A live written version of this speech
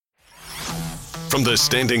From the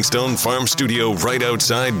Standing Stone Farm Studio right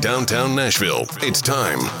outside downtown Nashville, it's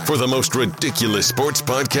time for the most ridiculous sports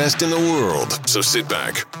podcast in the world. So sit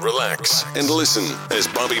back, relax, and listen as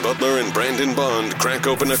Bobby Butler and Brandon Bond crack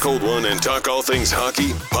open a cold one and talk all things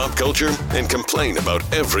hockey, pop culture, and complain about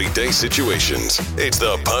everyday situations. It's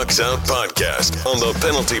the Pucks Out Podcast on the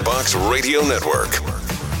Penalty Box Radio Network.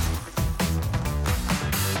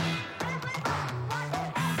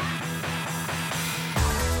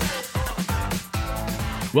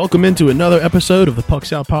 Welcome into another episode of the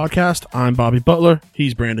Pucks Out Podcast. I'm Bobby Butler.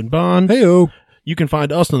 He's Brandon Bond. Heyo. You can find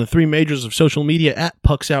us on the three majors of social media at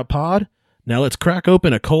Pucks Out Pod. Now let's crack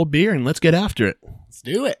open a cold beer and let's get after it. Let's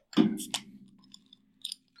do it. What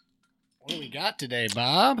do we got today,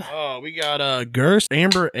 Bob? Oh, we got Gerst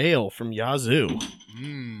Amber Ale from Yazoo.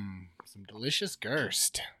 Some delicious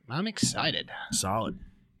Gerst. I'm excited. Solid.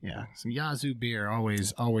 Yeah, some Yazoo beer,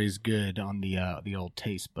 always good on the old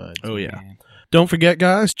taste buds. Oh, yeah. Man. Don't forget,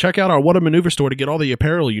 guys, check out our What a Maneuver store to get all the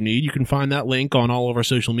apparel you need. You can find that link on all of our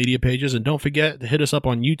social media pages. And don't forget to hit us up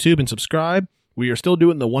on YouTube and subscribe. We are still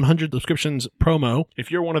doing the 100 subscriptions promo. If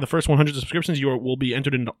you're one of the first 100 subscriptions, you will be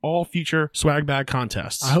entered into all future swag bag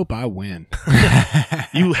contests. I hope I win.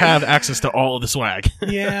 You have access to all of the swag.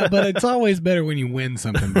 Yeah, but it's always better when you win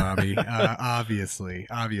something, Bobby. Obviously.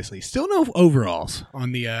 Still no overalls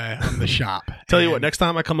on the shop. Tell you what, next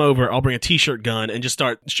time I come over, I'll bring a t-shirt gun and just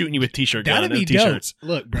start shooting you with t-shirt gun That'd be and t-shirts. dope.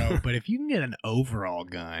 Look, bro, but if you can get an overall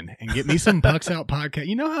gun and get me some Pucks Out podcast,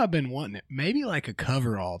 you know how I've been wanting it. Maybe like a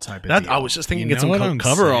coverall type of deal. I was just thinking, You get some know what I'm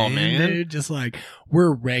coverall, saying, man. Dude? Just like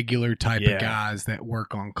we're regular type Yeah. of guys that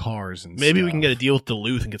work on cars and Maybe stuff. we can get a deal with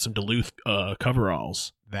Duluth and get some Duluth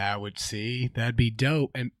coveralls. That'd be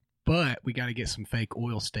dope. But we got to get some fake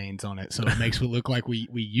oil stains on it so it makes it look like we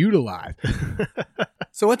utilize.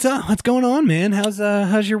 So what's going on, man?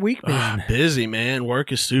 How's your week been? Busy, man.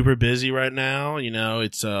 Work is super busy right now. You know,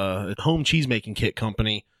 it's a home cheese making kit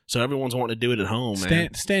company, so everyone's wanting to do it at home,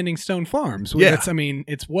 man. Standing Stone Farms. Yeah.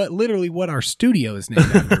 It's literally what our studio is named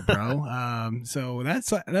after, bro. So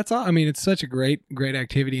that's all. I mean, it's such a great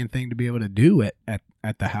activity and thing to be able to do it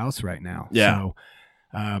at the house right now. Yeah. So,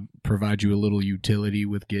 provide you a little utility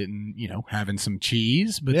with getting, having some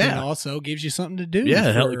cheese, but then also gives you something to do.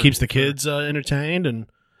 Yeah, it keeps the kids entertained.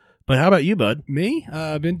 But how about you, bud? Me,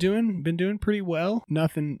 been doing pretty well.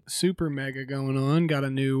 Nothing super mega going on. Got a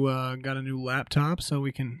new laptop, so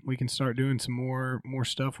we can start doing some more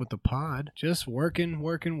stuff with the pod. Just working,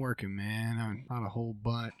 man. Not a whole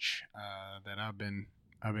bunch that I've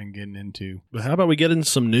been getting into. But how about we get into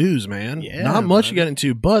some news, man? Yeah, Not much bud. to get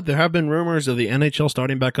into, but there have been rumors of the NHL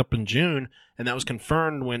starting back up in June, and that was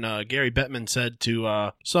confirmed when Gary Bettman said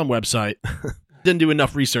to some website. Didn't do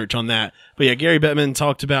enough research on that. But yeah, Gary Bettman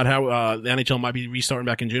talked about how the NHL might be restarting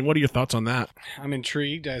back in June. What are your thoughts on that? I'm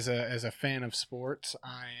intrigued as a fan of sports.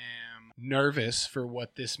 I am nervous for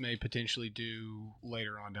what this may potentially do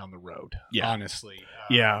later on down the road. Yeah. Honestly.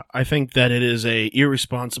 Yeah, I think that it is a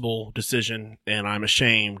irresponsible decision, and I'm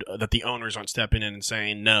ashamed that the owners aren't stepping in and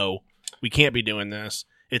saying, no, we can't be doing this.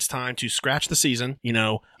 It's time to scratch the season.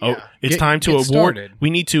 It's time to award. Started. We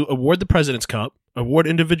need to award the President's Cup, award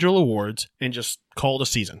individual awards, and just call it a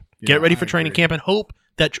season. Yeah, Get ready for I training agree. camp and hope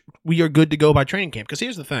that we are good to go by training camp. Because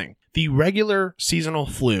here's the thing. The regular seasonal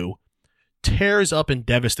flu tears up and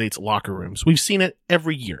devastates locker rooms. We've seen it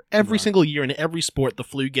every year. Every Right. single year in every sport, the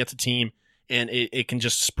flu gets a team, and it can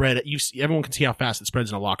just spread. Everyone can see how fast it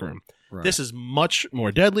spreads in a locker room. Right. This is much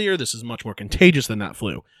more deadlier. This is much more contagious than that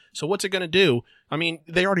flu. So what's it going to do? I mean,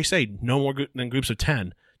 they already say no more than groups of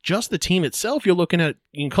 10. Just the team itself, you're looking at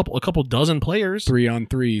a couple dozen players.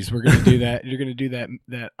 3-on-3s. We're gonna do that. You're gonna do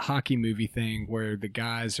that hockey movie thing where the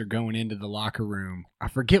guys are going into the locker room. I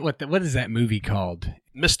forget what is that movie called?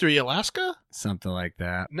 Mystery Alaska? Something like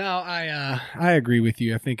that. No, I agree with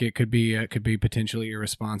you. I think it could be potentially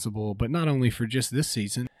irresponsible, but not only for just this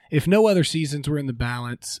season. If no other seasons were in the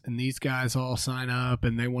balance and these guys all sign up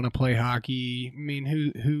and they want to play hockey, I mean,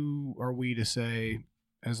 who are we to say?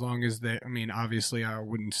 As long as obviously I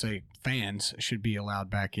wouldn't say fans should be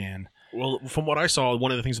allowed back in. Well, from what I saw,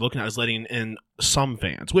 one of the things they're looking at is letting in some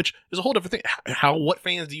fans, which is a whole different thing. What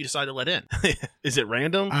fans do you decide to let in? Is it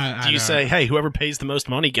random? Do you say, hey, whoever pays the most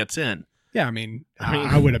money gets in? Yeah,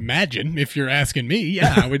 I would imagine if you're asking me,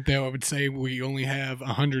 yeah, I would say we only have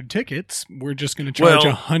 100 tickets. We're just going to charge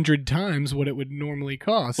 100 times what it would normally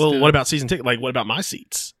cost. Well, what about season ticket? Like, what about my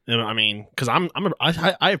seats? I mean, because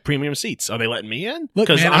I have premium seats. Are they letting me in? Look,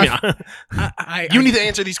 Because man, you need to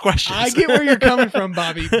answer these questions. I get where you're coming from,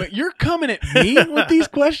 Bobby, but you're coming at me with these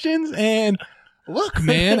questions, and look,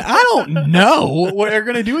 man, I don't know what they're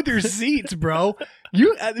going to do with their seats, bro.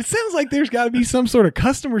 It sounds like there's got to be some sort of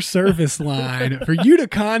customer service line for you to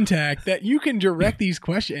contact that you can direct these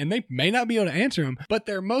questions, and they may not be able to answer them, but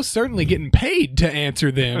they're most certainly getting paid to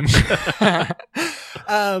answer them.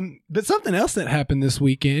 But something else that happened this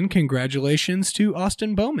weekend, congratulations to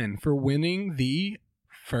Austin Bowman for winning the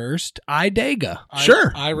first iDega.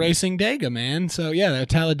 Sure. iRacing Dega, man. So yeah, the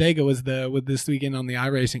Talladega was with this weekend on the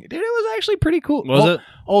iRacing. Dude, it was actually pretty cool. Was it?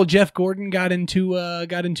 Old Jeff Gordon got into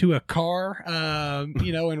a car,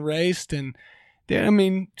 and raced. And I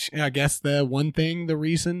mean, I guess the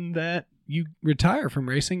reason that you retire from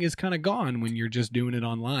racing is kind of gone when you're just doing it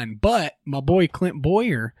online. But my boy Clint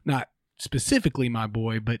Boyer, not specifically my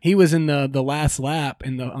boy, but he was in the last lap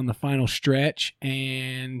on the final stretch,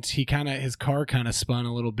 and his car kind of spun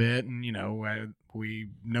a little bit, and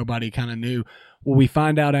nobody kind of knew. Well, we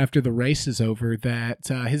find out after the race is over that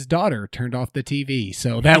his daughter turned off the TV,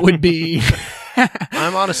 so that would be.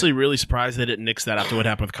 I'm honestly really surprised they didn't nix that after what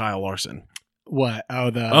happened with Kyle Larson. What?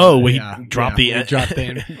 He dropped dropped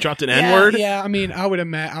an N-word? Yeah, I mean, I would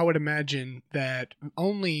imagine that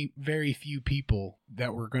only very few people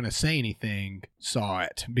that were going to say anything saw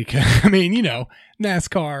it, because I mean,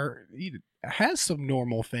 NASCAR has some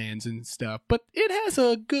normal fans and stuff, but it has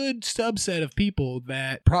a good subset of people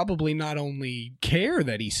that probably not only care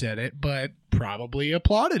that he said it, but probably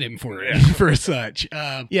applauded him for it for such.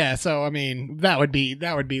 So I mean, that would be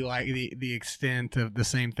like the extent of the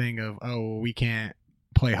same thing of, we can't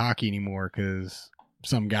play hockey anymore because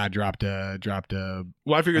some guy dropped a.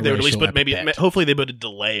 Well, I figured they would at least put hopefully they put a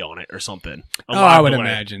delay on it or something. I would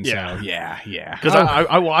imagine so. Yeah. Because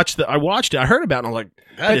I watched it. I heard about it, and I'm like,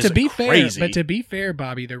 crazy. But to be fair,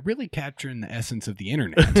 Bobby, they're really capturing the essence of the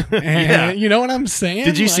internet. And you know what I'm saying?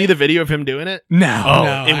 Did you see the video of him doing it?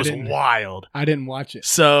 No. It was wild. I didn't watch it.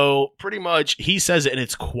 So pretty much, he says it, and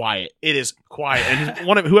it's quiet. It is quiet,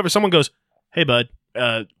 and someone goes, "Hey, bud."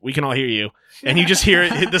 We can all hear you, and you just hear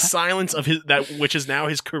the silence of which is now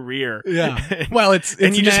his career. Yeah. Well, you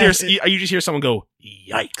just hear someone go,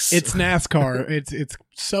 "Yikes!" It's NASCAR. It's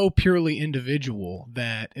so purely individual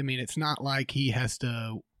that, I mean, it's not like he has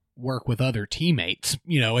to work with other teammates.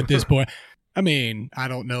 At this point. I mean, I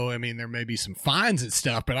don't know. I mean, there may be some fines and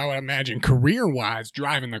stuff, but I would imagine career-wise,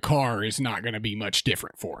 driving the car is not going to be much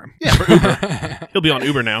different for him. Yeah, for Uber. He'll be on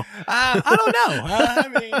Uber now. I don't know.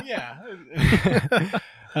 I mean, yeah.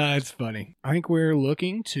 It's funny. I think we're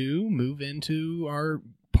looking to move into our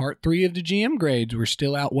part 3 of the GM grades. We're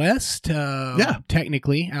still out west.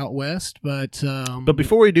 Technically out west, but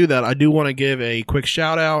before we do that, I do want to give a quick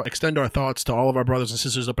shout out, extend our thoughts to all of our brothers and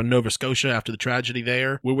sisters up in Nova Scotia after the tragedy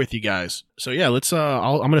there. We're with you guys. So yeah, let's.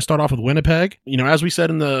 I'm going to start off with Winnipeg. As we said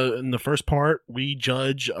in the first part, we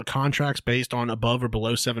judge contracts based on above or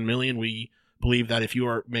below $7 million. We believe that if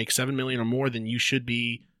you make $7 million or more, then you should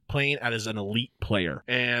be playing as an elite player.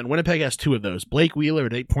 And Winnipeg has 2 of those. Blake Wheeler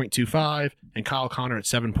at 8.25 and Kyle Connor at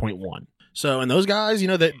 7.1. So, and those guys,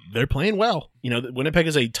 they're playing well. Winnipeg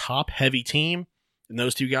is a top-heavy team, and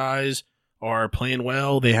those 2 guys are playing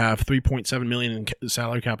well. They have $3.7 million in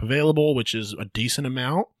salary cap available, which is a decent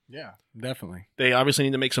amount. Yeah, definitely. They obviously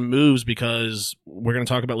need to make some moves because we're going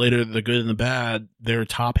to talk about later the good and the bad. They're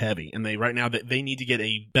top heavy, and right now they need to get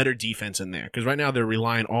a better defense in there because right now they're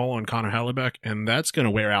relying all on Connor Hellebuyck, and that's going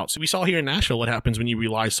to wear out. So we saw here in Nashville what happens when you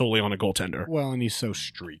rely solely on a goaltender. Well, and he's so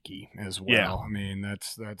streaky as well. Yeah. I mean,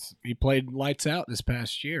 that's he played lights out this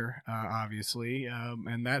past year, obviously,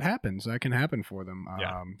 and that happens. That can happen for them.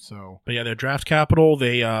 But yeah, their draft capital,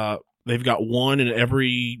 they've got 1 in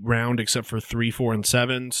every round except for 3, 4, and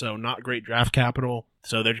 7, so not great draft capital.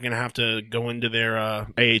 So they're going to have to go into their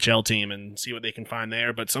AHL team and see what they can find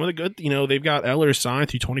there. But some of the good, they've got Eller signed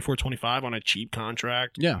through 24-25 on a cheap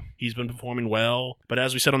contract. Yeah. He's been performing well. But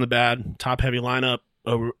as we said on the bad, top-heavy lineup,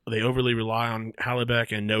 they overly rely on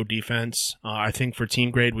Hellebuyck and no defense. I think for team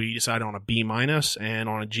grade, we decided on a B-, and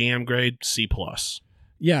on a GM grade, C+.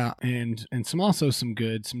 Yeah, and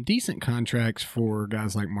some decent contracts for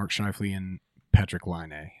guys like Mark Scheifele and Patrick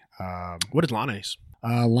Laine. What is Laine's?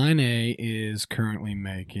 Laine is currently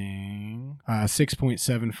making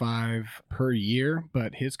 $6.75 per year,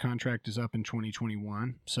 but his contract is up in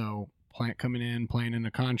 2021. So coming in, playing in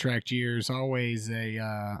a contract year is always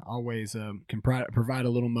can provide a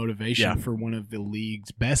little motivation for one of the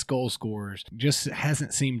league's best goal scorers. Just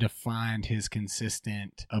hasn't seemed to find his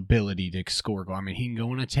consistent ability to score goal. I mean, he can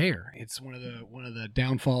go on a tear. It's one of the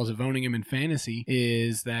downfalls of owning him in fantasy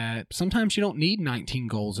is that sometimes you don't need 19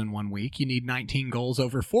 goals in 1 week. You need 19 goals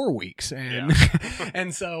over 4 weeks, and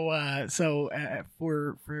and so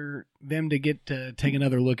for them to get to take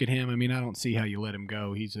another look at him, I mean, I don't see how you let him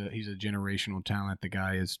go. He's a generational talent. The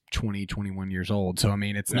guy is 20, 21 years old. So, I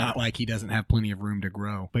mean, it's not like he doesn't have plenty of room to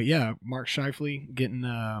grow. But, yeah, Mark Scheifele getting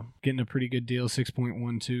a pretty good deal,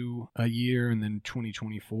 6.12 a year, and then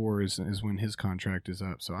 2024 is when his contract is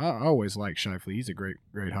up. So, I always like Scheifele. He's a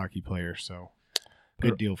great hockey player, so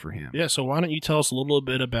good deal for him. Yeah, so why don't you tell us a little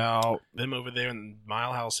bit about them over there in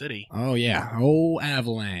Mile High City? Oh yeah,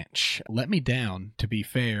 Avalanche let me down, to be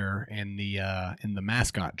fair, in the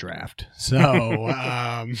mascot draft. So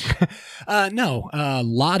no, a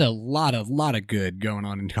lot of good going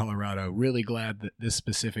on in Colorado. Really glad that this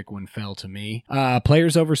specific one fell to me.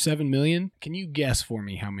 Players over 7 million. Can you guess for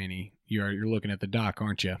me how many? You're looking at the doc,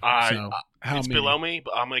 aren't you? How it's many? Below me,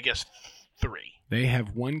 but I'm gonna guess 3. They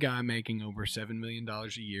have one guy making over $7 million a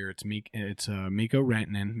year. It's Mikko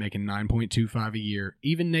Rantanen making $9.25 a year.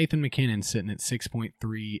 Even Nathan MacKinnon sitting at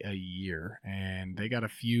 $6.3 a year, and they got a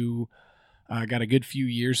good few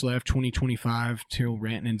years left. 2025 till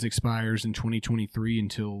Rantanen's expires, and 2023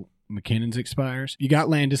 until McKinnon's expires. You got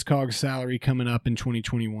Landeskog's salary coming up in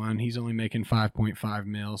 2021. He's only making 5.5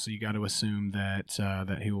 mil, so you got to assume that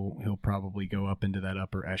he'll probably go up into that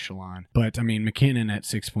upper echelon. But I mean, McKinnon at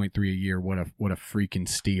 6.3 a year, what a freaking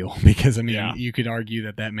steal! Because I mean, you could argue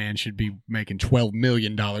that man should be making $12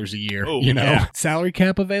 million a year. Oh, Salary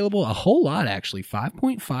cap available, a whole lot actually,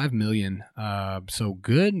 5.5 million. So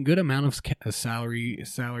good amount of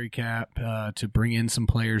salary cap to bring in some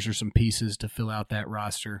players or some pieces to fill out that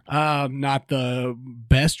roster. Not the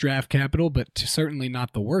best draft capital, but certainly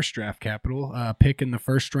not the worst draft capital. Pick in the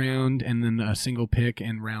first round, and then a single pick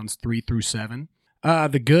in rounds 3 through 7.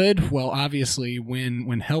 The good, well, obviously,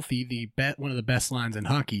 when healthy, one of the best lines in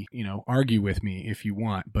hockey. Argue with me if you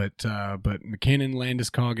want, but McKinnon,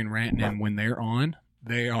 Landeskog, and Rantanen, when they're on,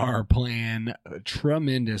 they are playing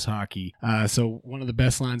tremendous hockey. So one of the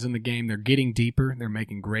best lines in the game. They're getting deeper. They're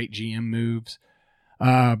making great GM moves.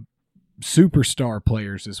 Superstar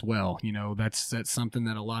players as well. That's something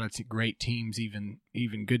that a lot of great teams, even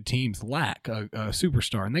good teams, lack a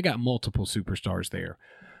superstar, and they got multiple superstars there.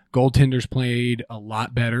 Goaltenders played a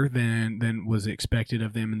lot better than was expected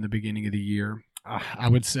of them in the beginning of the year. I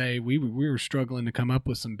would say we were struggling to come up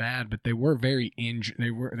with some bad, but they were very injured. They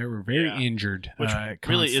were very injured, which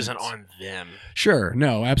really isn't on them. Sure,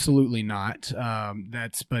 no, absolutely not.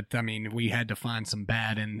 But I mean, we had to find some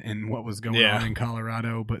bad in what was going on in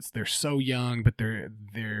Colorado. But they're so young, but they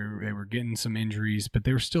were getting some injuries, but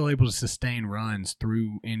they were still able to sustain runs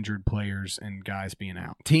through injured players and guys being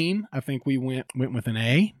out. Team, I think we went with an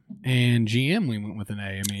A, and GM we went with an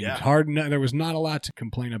A. I mean, it's hard. There was not a lot to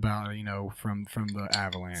complain about, from the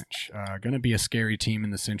Avalanche. Going to be a scary team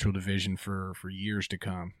in the Central Division for years to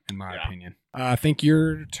come, in my opinion. I think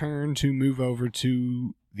your turn to move over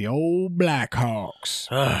to the old Blackhawks.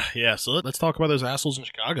 So let's talk about those assholes in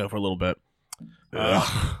Chicago for a little bit.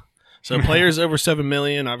 So players over $7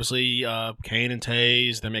 million, obviously Kane and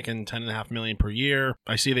Taves, they're making $10.5 million per year.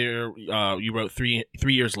 I see there you wrote three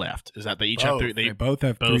years left. Is that they each have 3? They both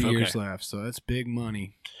have 3 years left, so that's big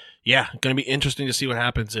money. Yeah, going to be interesting to see what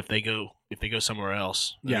happens if they go somewhere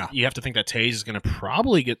else. Yeah, you have to think that Taves is going to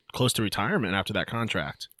probably get close to retirement after that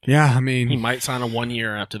contract. Yeah, I mean, he might sign a 1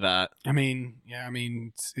 year after that. I mean,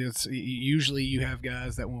 it's usually you have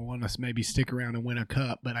guys that will want to maybe stick around and win a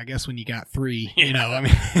cup, but I guess when you got 3, you're not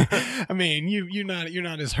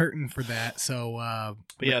as hurting for that. So,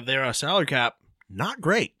 but their salary cap not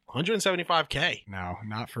great. $175K. No,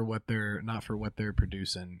 not for what they're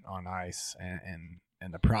producing on ice and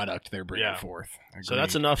the product they're bringing forth. Agreed. So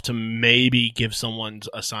that's enough to maybe give someone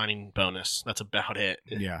a signing bonus. That's about it.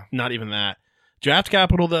 Yeah. Not even that. Draft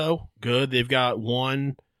capital, though, good. They've got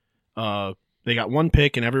one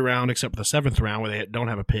pick in every round except for the 7th round where they don't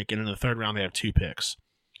have a pick, and in the 3rd round they have 2 picks.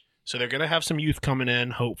 So they're going to have some youth coming in,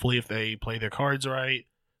 hopefully, if they play their cards right.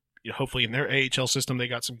 Hopefully in their AHL system they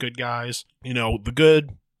got some good guys. The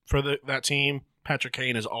good for that team, Patrick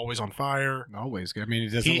Kane is always on fire. Always. I mean, it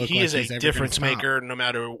doesn't look like he is he's a ever difference gonna stop. maker no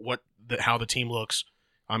matter how the team looks.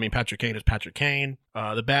 I mean, Patrick Kane is Patrick Kane.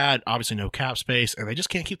 The bad, obviously no cap space, and they just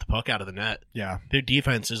can't keep the puck out of the net. Yeah. Their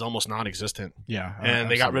defense is almost non-existent. Yeah.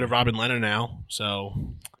 And they got rid of Robin Leonard now,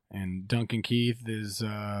 so. And Duncan Keith is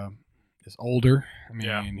older. I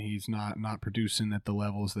mean, he's not producing at the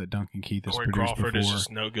levels that Duncan Keith has Corey produced Crawford before. is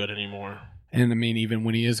just no good anymore. And I mean, even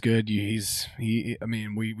when he is good, we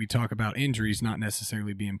talk about injuries not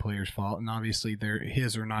necessarily being players' fault, and obviously they're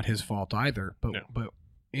his or not his fault either. But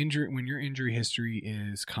when your injury history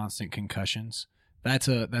is constant concussions, that's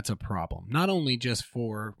a problem. Not only just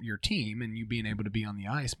for your team and you being able to be on the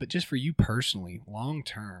ice, but just for you personally, long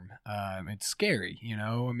term. It's scary, you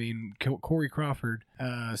know. I mean, Corey Crawford,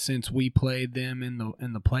 since we played them in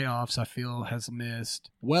the playoffs, I feel has missed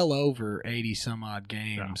well over 80 some odd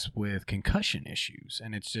games with concussion issues,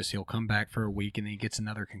 and it's just he'll come back for a week and then he gets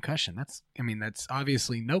another concussion. That's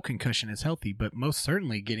obviously no concussion is healthy, but most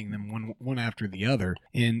certainly getting them one after the other.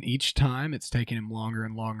 And each time it's taking him longer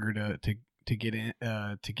and longer to get in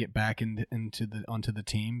to get back onto the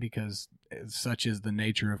team, because such is the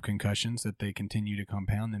nature of concussions that they continue to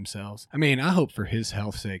compound themselves. I mean, I hope for his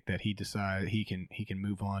health's sake that he decides he can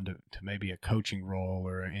move on to maybe a coaching role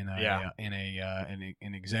or in an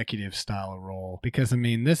executive style role, because I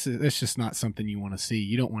mean that's just not something you want to see.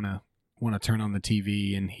 You don't want to turn on the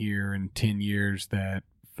TV and hear in 10 years that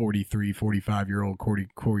 43, 45-year-old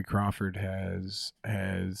Corey Crawford has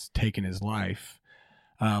taken his life.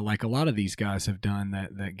 Like a lot of these guys have done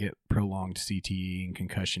that get prolonged CTE and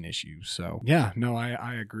concussion issues. So, yeah, no,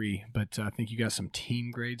 I agree. But I think you got some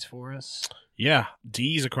team grades for us. Yeah,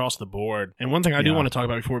 D's across the board. And one thing I do want to talk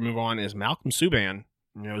about before we move on is Malcolm Subban.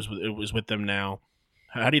 You know, it was with them now.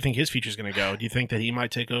 How do you think his future is going to go? Do you think that he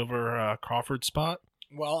might take over Crawford's spot?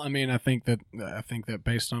 Well, I mean, I think that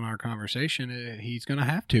based on our conversation, he's going to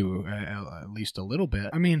have to at least a little bit.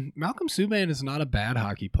 I mean, Malcolm Subban is not a bad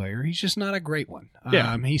hockey player. He's just not a great one.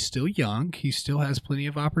 Yeah. He's still young. He still has plenty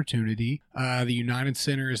of opportunity. The United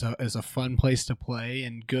Center is a fun place to play,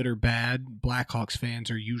 and good or bad, Blackhawks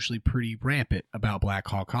fans are usually pretty rampant about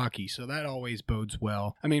Blackhawk hockey, so that always bodes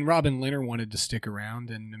well. I mean, Robin Lehner wanted to stick around,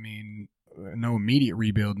 and I mean, no immediate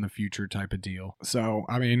rebuild in the future type of deal. So,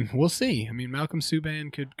 I mean, we'll see. I mean, Malcolm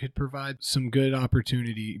Subban could provide some good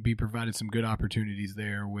opportunity, be provided some good opportunities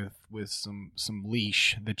there with some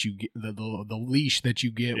leash that you get, the leash that you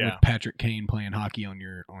get with Patrick Kane playing hockey on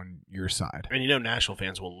your side. And you know, Nashville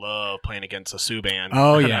fans will love playing against a Subban.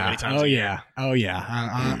 Oh yeah.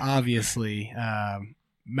 Obviously,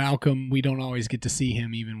 Malcolm, we don't always get to see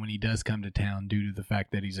him even when he does come to town due to the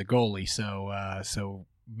fact that he's a goalie. So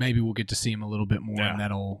maybe we'll get to see him a little bit more in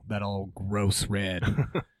that old gross red.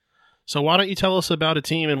 So why don't you tell us about a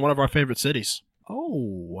team in one of our favorite cities?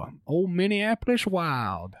 Oh, old Minneapolis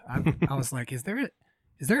Wild. I was like, is there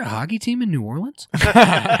a hockey team in New Orleans?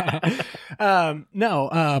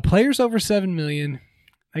 No, players over $7 million.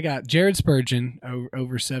 I got Jared Spurgeon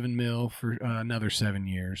over $7 million for another 7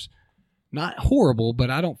 years. Not horrible, but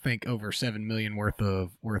I don't think over $7 million worth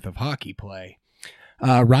of hockey play.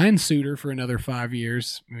 Ryan Suter for another 5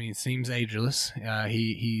 years. I mean, it seems ageless.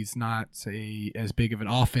 He's not as big of an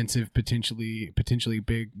offensive, potentially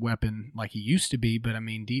big weapon like he used to be. But I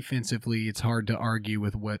mean, defensively, it's hard to argue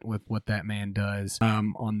with what that man does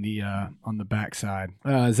on the backside.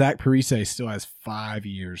 Zach Parise still has 5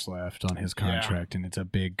 years left on his contract, and it's a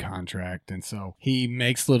big contract, and so he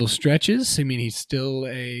makes little stretches. I mean, he's still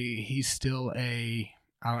a.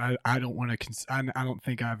 I don't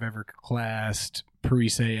think I've ever classed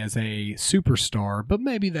Parise as a superstar, but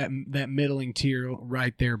maybe that middling tier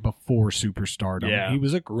right there before superstardom. Yeah. He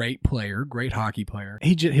was a great player, great hockey player.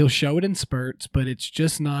 He'll show it in spurts, but it's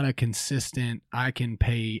just not a consistent, I can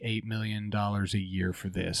pay $8 million a year for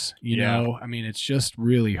this. You know? I mean, it's just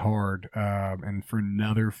really hard. And for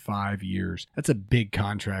another 5 years, that's a big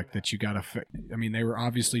contract that you got to, I mean, they were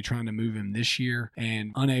obviously trying to move him this year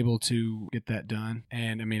and unable to get that done.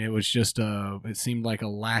 And I mean, it was just it seemed like it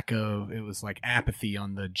was like apathy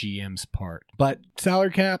on the GM's part. But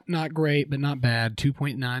salary cap, not great, but not bad.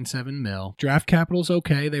 2.97 mil. Draft capital's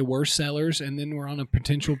okay. They were sellers, and then we're on a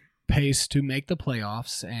potential pace to make the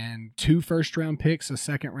playoffs, and 2 first-round picks, a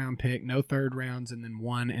second-round pick, no third rounds, and then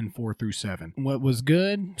 1 and 4 through 7. What was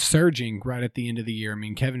good? Surging right at the end of the year. I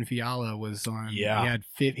mean, Kevin Fiala was on. Yeah.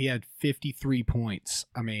 He had 53 points.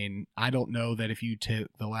 I mean, I don't know that if you took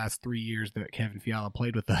the last 3 years that Kevin Fiala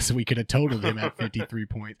played with us, we could have totaled him at 53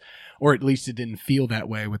 points, or at least it didn't feel that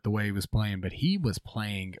way with the way he was playing. But he was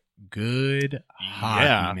playing good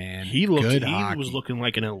hockey, man. He was looking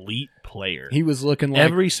like an elite player. He was looking like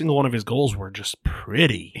every single one of his goals were just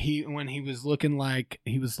pretty. He was looking like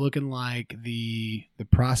the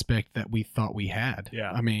prospect that we thought we had.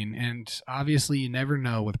 Yeah. I mean, and obviously you never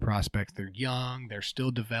know with prospects. They're young, they're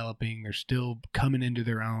still developing, they're still coming into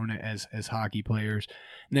their own as hockey players.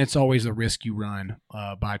 And that's always a risk you run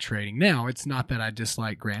by trading. Now, it's not that I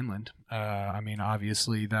dislike Granlund. I mean,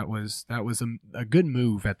 obviously that was a good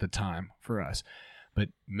move at the time for us. But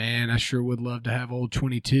man, I sure would love to have old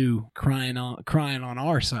 22 crying on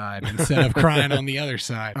our side instead of crying on the other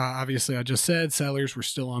side. Obviously, I just said sellers were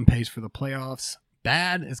still on pace for the playoffs.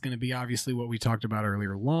 Bad is going to be obviously what we talked about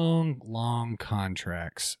earlier. Long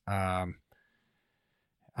contracts.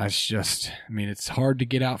 That's just, I mean, it's hard to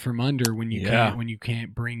get out from under when you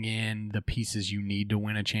can't bring in the pieces you need to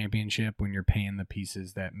win a championship when you're paying the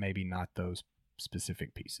pieces that maybe not those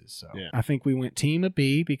specific pieces. So I think we went team of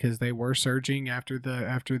B because they were surging after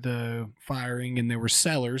the firing, and they were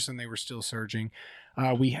sellers and they were still surging.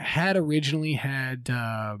 We had originally had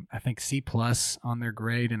I think C+ on their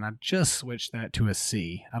grade, and I just switched that to a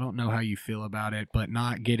C. I don't know how you feel about it, but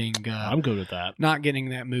not getting I'm good with that. Not getting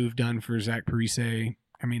that move done for Zach Parise.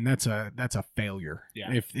 I mean, that's a failure.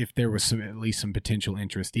 Yeah. If there was at least some potential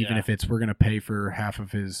interest, even if we're going to pay for half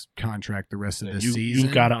of his contract the rest of the season,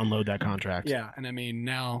 you've got to unload that contract. Yeah, and I mean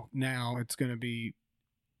now it's going to be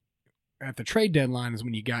at the trade deadline is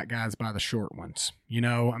when you got guys by the short ones. You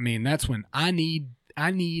know, I mean that's when I need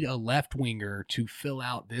a left winger to fill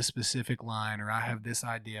out this specific line, or I have this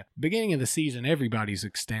idea. Beginning of the season, everybody's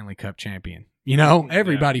a Stanley Cup champion. You know,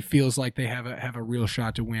 everybody feels like they have a real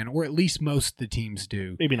shot to win, or at least most of the teams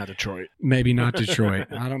do. Maybe not Detroit.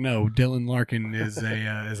 I don't know. Dylan Larkin is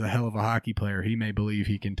a hell of a hockey player. He may believe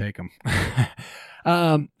he can take them.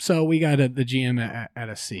 So we got the GM at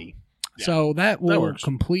a C. Yeah. So that will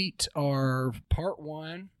complete our part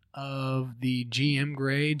 1 of the GM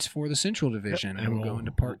grades for the Central Division, and we'll go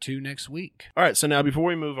into part 2 next week. All right, so now before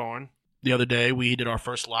we move on, the other day we did our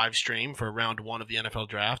first live stream for round 1 of the NFL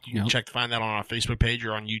draft. You can check to find that on our Facebook page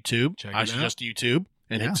or on YouTube. I suggest YouTube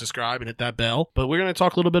and hit subscribe and hit that bell. But we're going to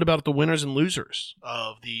talk a little bit about the winners and losers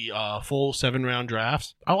of the full 7-round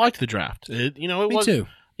drafts. I liked the draft. Me too.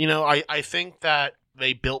 You know, I think that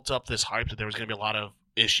they built up this hype that there was going to be a lot of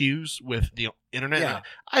issues with the internet. Yeah.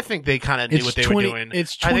 I think they kind of knew what they were doing.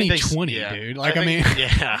 It's 2020, dude.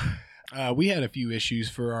 We had a few issues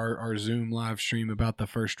for our Zoom live stream about the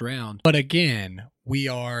first round. But again, we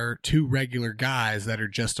are 2 regular guys that are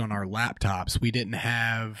just on our laptops. We didn't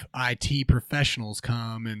have IT professionals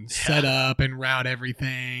come and set up and route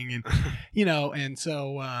everything. And, and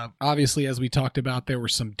so obviously, as we talked about, there were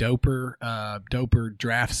some doper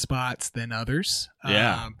draft spots than others.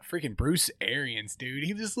 Yeah. Freaking Bruce Arians, dude.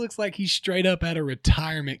 He just looks like he's straight up at a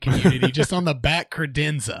retirement community, just on the back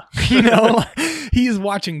credenza. He's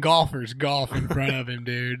watching golfers golf in front of him,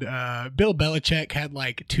 dude. Bill Belichick had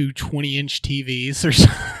like 2 20-inch TVs or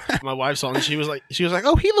something. My wife saw him and she was like,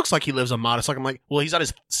 oh, he looks like he lives a modest. Like, I'm like, well, he's at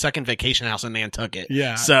his second vacation house in Nantucket.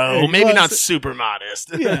 Yeah. So maybe not super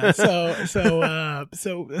modest. Yeah. So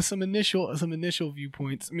some initial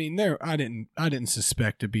viewpoints. I mean, I didn't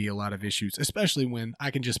suspect to be a lot of issues, especially when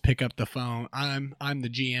I can just pick up the phone. I'm the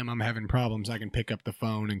GM. I'm having problems. I can pick up the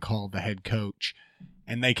phone and call the head coach,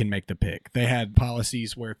 and they can make the pick. They had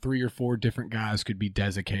policies where 3 or 4 different guys could be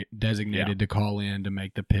designated to call in to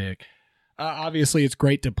make the pick. Obviously, it's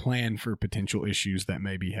great to plan for potential issues that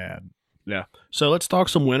may be had. Yeah. So let's talk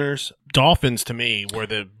some winners. Dolphins, to me, were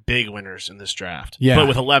the big winners in this draft. Yeah. But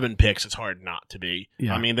with 11 picks, it's hard not to be.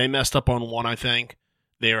 Yeah. I mean, they messed up on one, I think.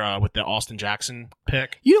 They're with the Austin Jackson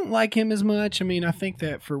pick. You don't like him as much. I mean, I think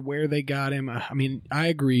that for where they got him, I mean, I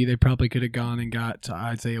agree. They probably could have gone and got to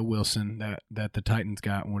Isaiah Wilson that the Titans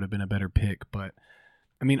got and would have been a better pick. But,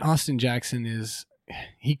 I mean, Austin Jackson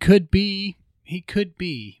he could be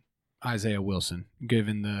Isaiah Wilson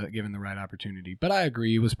given the right opportunity. But I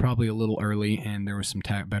agree, it was probably a little early, and there was some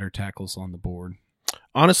better tackles on the board.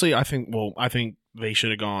 Honestly, I think they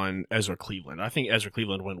should have gone Ezra Cleveland. I think Ezra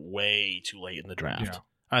Cleveland went way too late in the draft. Yeah.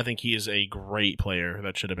 I think he is a great player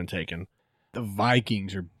that should have been taken. The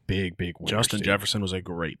Vikings are big winners. Justin Jefferson was a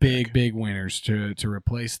great pick. Big winners to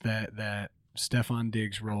replace that Stephon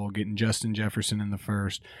Diggs role, getting Justin Jefferson in the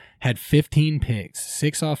first. Had 15 picks,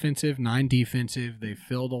 6 offensive, 9 defensive. They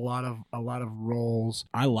filled a lot of roles.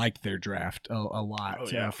 I liked their draft a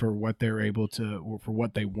lot for what they're able to, for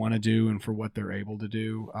what they want to do, and for what they're able to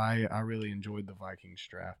do. I really enjoyed the Vikings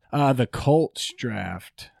draft. The Colts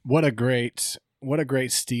draft. What a great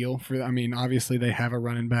steal for. I mean, obviously they have a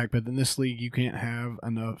running back, but in this league you can't have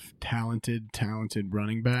enough talented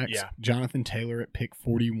running backs. Yeah. Jonathan Taylor at pick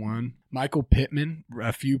 41. Michael Pittman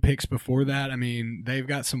a few picks before that. I mean, they've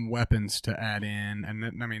got some weapons to add in, and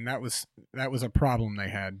that was a problem they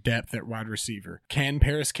had, depth at wide receiver. Can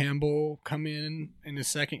Paris Campbell come in his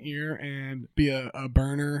second year and be a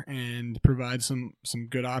burner and provide some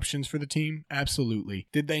good options for the team? Absolutely.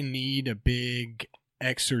 Did they need a big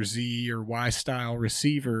X or Z or Y style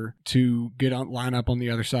receiver to line up on the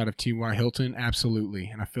other side of T.Y. Hilton? Absolutely.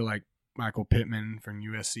 And I feel like Michael Pittman from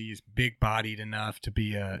USC is big bodied enough to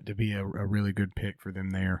be a really good pick for them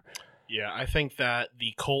there. Yeah, I think that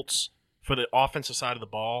the Colts, for the offensive side of the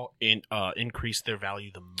ball, increased their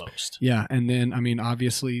value the most. Yeah, and then, I mean,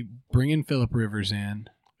 obviously bringing Phillip Rivers in,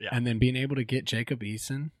 and then being able to get Jacob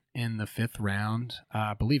Eason in the 5th round.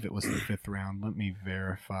 I believe it was the 5th round. Let me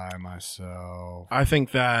verify myself. I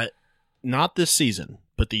think that not this season,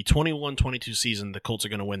 but the 21-22 season, the Colts are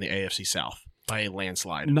going to win the AFC South by a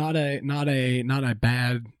landslide. Not a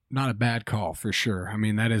bad call for sure. I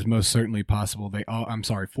mean, that is most certainly possible.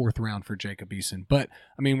 4th round for Jacob Eason. But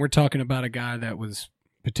I mean, we're talking about a guy that was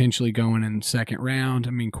potentially going in 2nd round.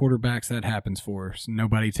 I mean, quarterbacks, that happens for us.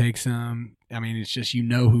 Nobody takes them. I mean, it's just,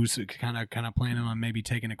 who's kind of planning on maybe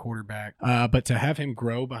taking a quarterback. But to have him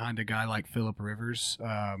grow behind a guy like Phillip Rivers,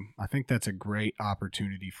 I think that's a great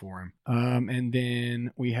opportunity for him. And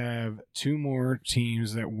then we have 2 more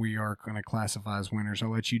teams that we are going to classify as winners.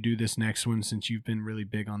 I'll let you do this next one since you've been really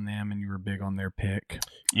big on them and you were big on their pick.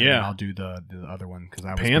 Yeah. And I'll do the other one because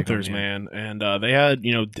I was Panthers, big on them. man. And they had,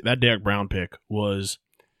 that Derek Brown pick was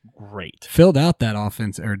great. Filled out that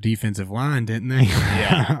offense or defensive line, didn't they?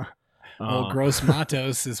 Yeah. Gross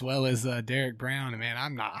Matos as well as Derek Brown. Man,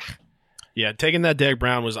 I'm not. Yeah, taking that Derek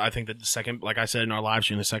Brown was, I think, the second, like I said in our live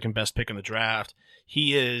stream, the second best pick in the draft.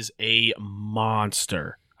 He is a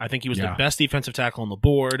monster. I think he was the best defensive tackle on the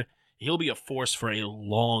board. He'll be a force for a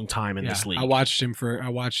long time in this league. I watched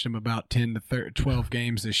him about 10 to 12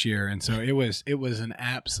 games this year, and so it was an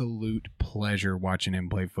absolute pleasure watching him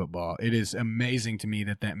play football. It is amazing to me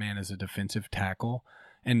that man is a defensive tackle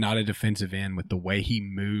and not a defensive end with the way he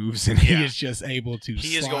moves, and he is just able to.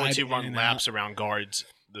 He is going to run laps around guards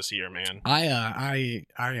this year, man. I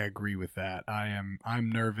agree with that. I'm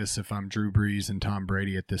nervous if I'm Drew Brees and Tom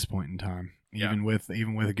Brady at this point in time. Even with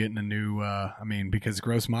getting a new, because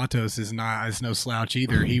Gross Matos is no slouch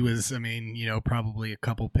either. He was, probably a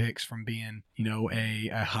couple picks from being,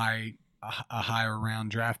 a higher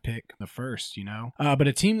round draft pick, the first, But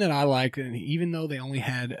a team that I like, and even though they only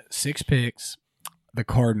had 6 picks, the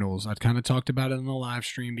Cardinals. I kind of talked about it in the live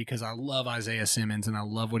stream because I love Isaiah Simmons and I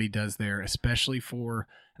love what he does there, especially for.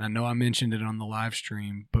 And I know I mentioned it on the live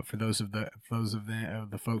stream, but for those of the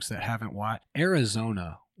folks that haven't watched,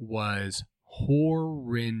 Arizona was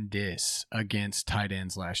horrendous against tight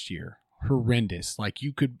ends last year. Horrendous. Like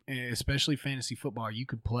you could, especially fantasy football, you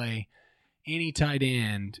could play any tight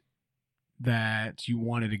end that you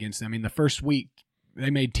wanted against them. I mean, the first week they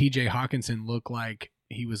made TJ Hawkinson look like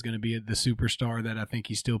he was going to be the superstar that I think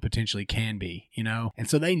he still potentially can be, And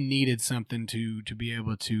so they needed something to be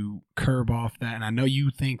able to curb off that. And I know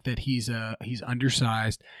you think that he's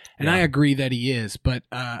undersized, and I agree that he is. But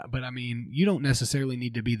I mean, you don't necessarily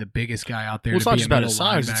need to be the biggest guy out there. Well, it's not just about his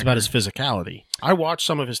size; it's about his physicality. I watched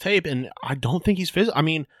some of his tape, and I don't think he's physical. I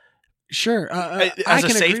mean, sure, as a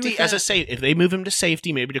safety, if they move him to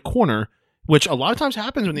safety, maybe to corner. Which a lot of times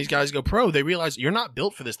happens when these guys go pro. They realize you're not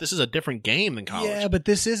built for this. This is a different game than college. Yeah, but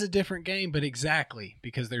this is a different game. But exactly,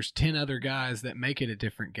 because there's 10 other guys that make it a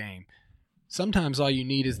different game. Sometimes all you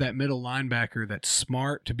need is that middle linebacker that's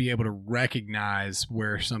smart to be able to recognize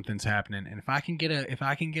where something's happening. And if I can get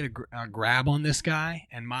a grab on this guy,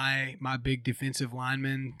 and my big defensive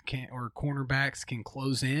linemen or cornerbacks can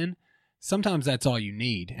close in. Sometimes that's all you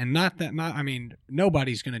need. And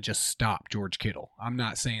nobody's going to just stop George Kittle. I'm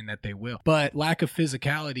not saying that they will. But lack of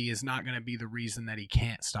physicality is not going to be the reason that he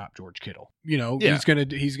can't stop George Kittle. He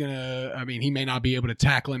may not be able to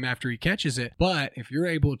tackle him after he catches it, but if you're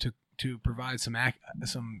able to provide some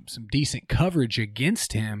decent coverage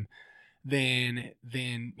against him, then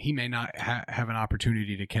he may not have an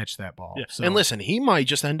opportunity to catch that ball. Yeah. So, and listen, he might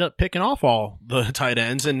just end up picking off all the tight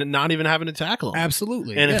ends and not even having to tackle them.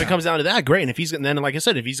 Absolutely. And if it comes down to that, great. And if he's then, like I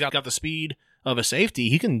said, if he's got the speed of a safety,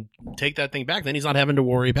 he can take that thing back. Then he's not having to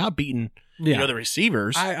worry about beating the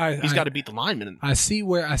receivers. He's got to beat the linemen. I see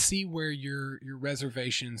where your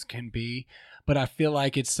reservations can be. But I feel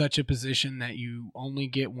like it's such a position that you only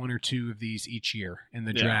get 1 or 2 of these each year in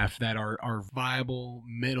the draft that are viable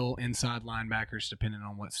middle inside linebackers, depending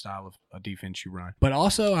on what style of defense you run. But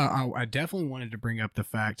also, I definitely wanted to bring up the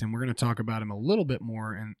fact, and we're going to talk about him a little bit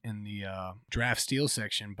more in the draft steal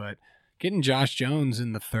section, but getting Josh Jones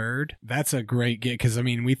in the 3rd, that's a great get because,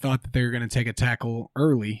 we thought that they were going to take a tackle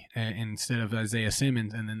early instead of Isaiah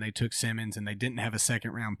Simmons, and then they took Simmons and they didn't have a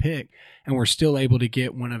 2nd-round pick, and we're still able to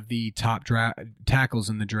get one of the top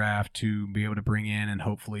tackles in the draft to be able to bring in and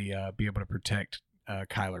hopefully be able to protect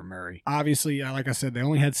Kyler Murray. Obviously, like I said, they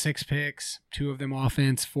only had 6 picks, 2 of them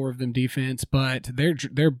offense, 4 of them defense, but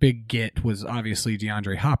their big get was obviously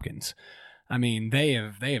DeAndre Hopkins.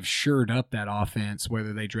 They have shored up that offense,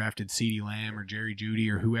 whether they drafted CeeDee Lamb or Jerry Jeudy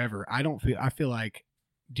or whoever. I feel like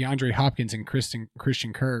DeAndre Hopkins and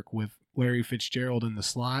Christian Kirk with Larry Fitzgerald in the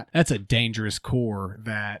slot. That's a dangerous core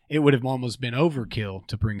that it would have almost been overkill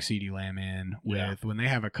to bring CeeDee Lamb in with when they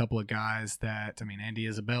have a couple of guys that, I mean, Andy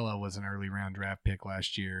Isabella was an early round draft pick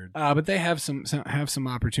last year. But they have some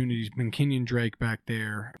opportunities. Been Kenyon Drake back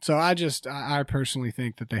there. So I personally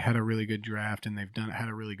think that they had a really good draft and they've had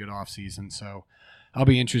a really good offseason. So I'll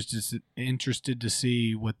be interested to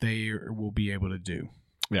see what they will be able to do.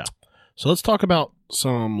 Yeah. So let's talk about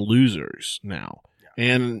some losers now.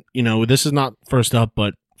 Yeah. And, this is not first up,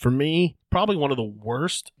 but for me, probably one of the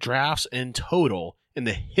worst drafts in total in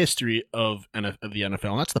the history of the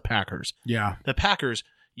NFL, and that's the Packers. Yeah. The Packers,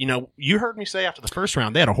 you heard me say after the first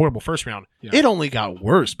round, they had a horrible first round. Yeah. It only got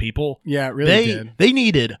worse, people. Yeah, it really did. They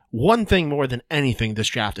needed one thing more than anything this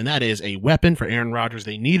draft, and that is a weapon for Aaron Rodgers.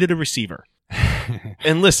 They needed a receiver.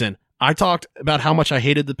 And listen, I talked about how much I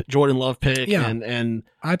hated the Jordan Love pick, and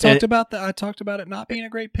I talked about it not being a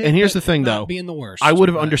great pick. And here's the thing, though, being the worst. I would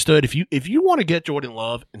have understood if you want to get Jordan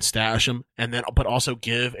Love and stash him, and then but also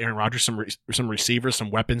give Aaron Rodgers some receivers, some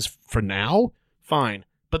weapons for now. Fine,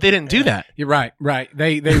 but they didn't do that. You're right.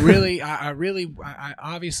 They really, I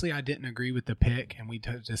obviously I didn't agree with the pick, and we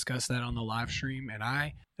discussed that on the live stream, and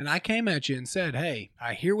I came at you and said, hey,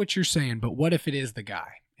 I hear what you're saying, but what if it is the guy?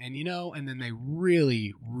 And, and then they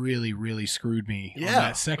really, really, really screwed me on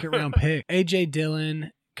that second round pick. A.J.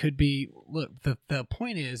 Dillon could be, look, the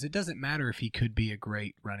point is, it doesn't matter if he could be a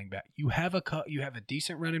great running back. You have a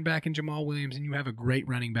decent running back in Jamal Williams, and you have a great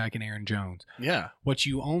running back in Aaron Jones. Yeah. What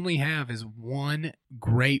you only have is one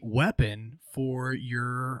great weapon for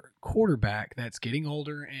your quarterback that's getting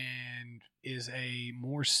older and is a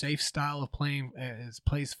more safe style of playing,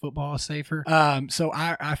 plays football safer. So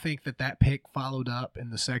I think that pick followed up in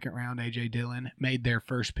the second round. A.J. Dillon made their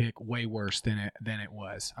first pick way worse than it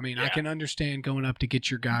was. I mean, I can understand going up to get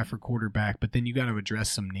your guy for quarterback, but then you got to address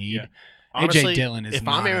some need. Yeah. Honestly, A.J. Dillon is. If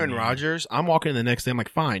I'm Aaron Rodgers, I'm walking in the next day. I'm like,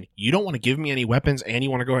 fine. You don't want to give me any weapons, and you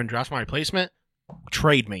want to go ahead and draft my replacement.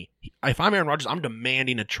 Trade me. If I'm Aaron Rodgers, I'm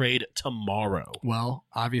demanding a trade tomorrow. Well,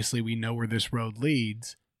 obviously, we know where this road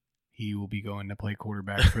leads. He will be going to play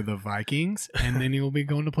quarterback for the Vikings, and then he will be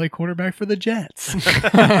going to play quarterback for the Jets.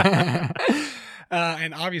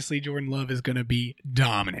 And obviously, Jordan Love is going to be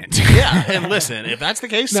dominant. Yeah, and listen, if that's the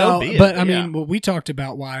case, so be it. But I mean, well, we talked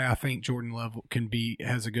about why I think Jordan Love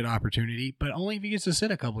has a good opportunity, but only if he gets to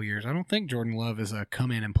sit a couple years. I don't think Jordan Love is a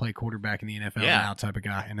come in and play quarterback in the NFL now type of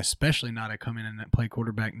guy, and especially not a come in and play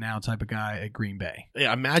quarterback now type of guy at Green Bay.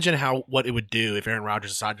 Yeah, imagine what it would do if Aaron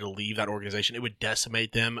Rodgers decided to leave that organization. It would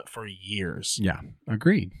decimate them for years. Yeah,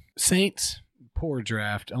 agreed. Saints, poor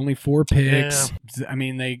draft, only 4 picks. Yeah. I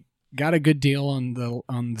mean, they got a good deal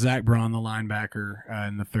on Zach Braun, the linebacker,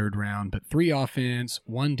 in the third round, but 3 offense,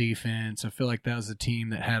 1 defense. I feel like that was a team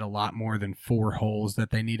that had a lot more than 4 holes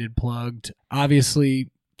that they needed plugged. Obviously,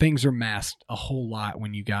 things are masked a whole lot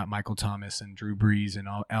when you got Michael Thomas and Drew Brees and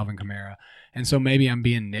Alvin Kamara. And so maybe I'm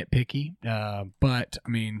being nitpicky, but I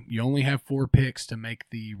mean, you only have 4 picks to make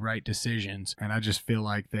the right decisions, and I just feel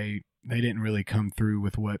like they didn't really come through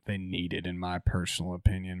with what they needed, in my personal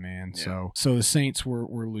opinion, man. Yeah. So the Saints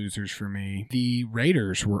were losers for me. The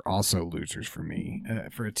Raiders were also losers for me.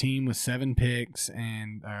 For a team with 7 picks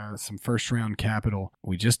and some first-round capital,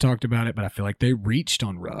 we just talked about it, but I feel like they reached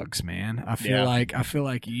on Ruggs, man. I feel like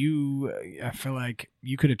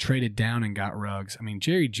you could have traded down and got Ruggs. I mean,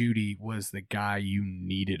 Jerry Jeudy was the guy you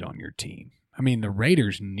needed on your team. I mean, the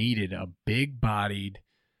Raiders needed a big-bodied,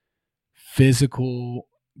 physical,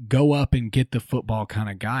 go up and get the football kind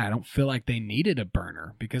of guy. I don't feel like they needed a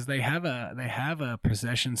burner because they have a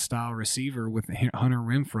possession style receiver with Hunter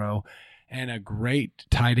Renfrow and a great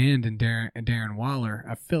tight end in Darren Waller.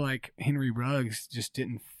 I feel like Henry Ruggs just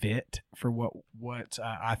didn't fit for what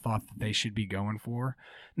I thought that they should be going for.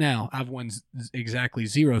 Now, I've won exactly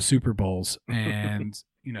 0 Super Bowls, and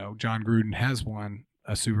John Gruden has won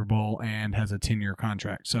a Super Bowl and has a 10-year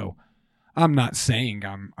contract. So I'm not saying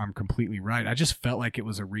I'm completely right. I just felt like it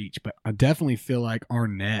was a reach, but I definitely feel like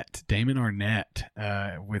Damon Arnett,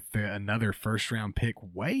 with another first-round pick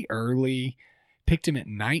way early, picked him at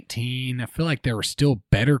 19. I feel like there were still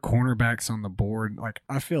better cornerbacks on the board. Like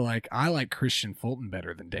I feel like I like Christian Fulton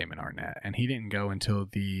better than Damon Arnett, and he didn't go until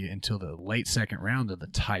the late second round of the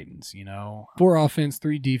Titans. 4 offense,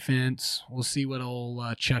 3 defense. We'll see what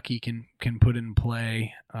old Chucky can put in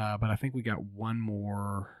play. But I think we got one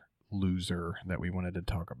more loser that we wanted to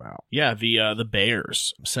talk about. Yeah, the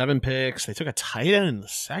Bears. 7 picks. They took a tight end in the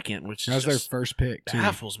second, which that was their first pick.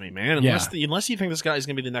 Baffles me, man. Unless you think this guy is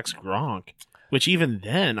going to be the next Gronk, which even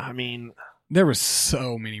then, I mean, there was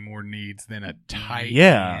so many more needs than a tight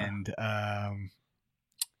end.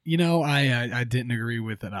 I didn't agree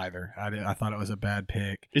with it either. I thought it was a bad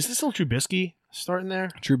pick. Is this still Trubisky starting there?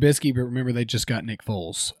 Trubisky, but remember they just got Nick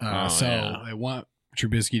Foles. Yeah. They want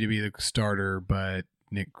Trubisky to be the starter, but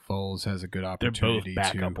Nick Foles has a good opportunity. They're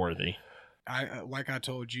both backup worthy. Like I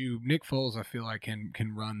told you, Nick Foles, I feel like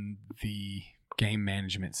can run the game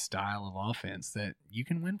management style of offense that you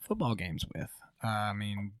can win football games with.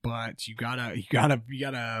 But you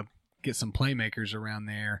gotta get some playmakers around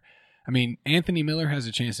there. Anthony Miller has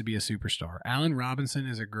a chance to be a superstar. Allen Robinson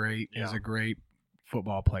is a great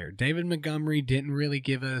football player. David Montgomery didn't really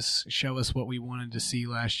show us what we wanted to see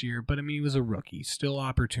last year, but he was a rookie. Still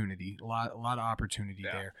opportunity, a lot of opportunity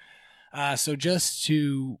there. So just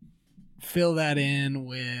to fill that in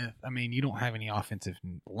with, you don't have any offensive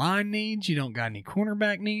line needs. You don't got any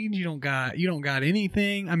cornerback needs. You don't got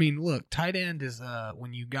anything. Look, tight end is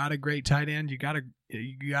when you got a great tight end, you got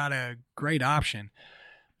a great option.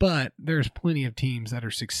 But there's plenty of teams that are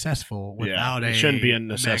successful without it shouldn't be a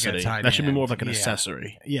necessity. That should be more of like an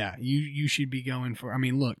accessory. Yeah, you should be going for.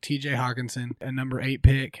 Look, T.J. Hawkinson, a number 8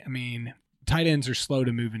 pick. Tight ends are slow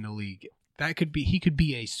to move in the league. He could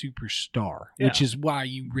be a superstar, which is why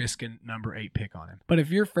you risk a number 8 pick on him. But if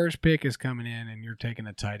your first pick is coming in and you're taking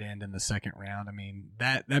a tight end in the second round,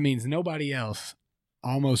 that means nobody else,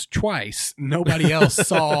 almost twice, nobody else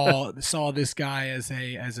saw this guy as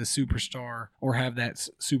a superstar or have that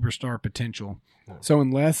superstar potential. So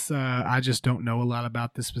unless I just don't know a lot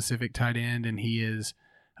about this specific tight end, and he is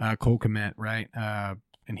Cole Kmet, right?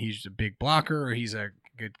 And he's a big blocker, or he's a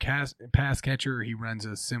good pass catcher, or he runs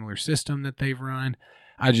a similar system that they've run.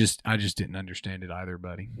 I just didn't understand it either,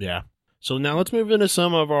 buddy. Yeah. So now let's move into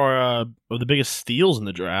some of our of the biggest steals in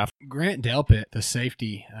the draft. Grant Delpit, the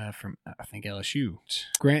safety from I think LSU.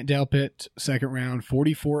 Grant Delpit, second round,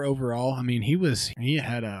 44 overall. He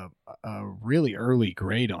had a really early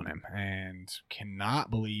grade on him, and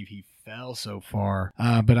cannot believe he fell so far.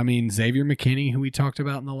 But Xavier McKinney, who we talked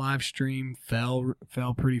about in the live stream, fell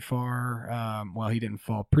pretty far. Well, he didn't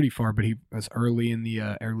fall pretty far, but he was early in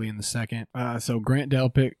the second. So Grant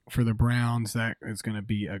Delpit for the Browns, that is going to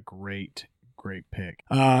be a great pick.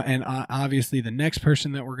 And obviously the next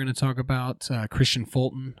person that we're going to talk about, Christian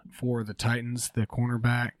Fulton for the Titans, the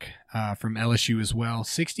cornerback from LSU as well.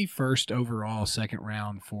 61st overall, second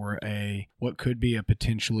round for what could be a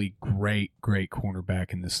potentially great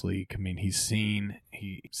cornerback in this league. He's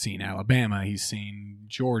seen Alabama, he's seen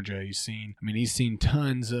Georgia, he's seen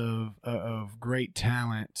tons of great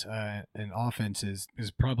talent, and offense is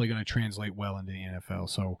probably going to translate well into the NFL.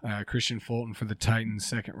 So Christian Fulton for the Titans,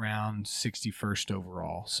 second round, 61st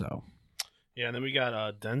overall. So yeah, and then we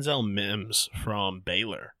got Denzel Mims from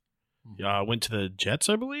Baylor. Went to the Jets,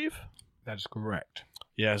 I believe. That's correct.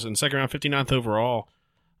 Yeah, so in second round, 59th overall.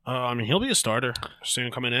 He'll be a starter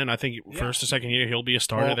soon coming in. I think first or second year he'll be a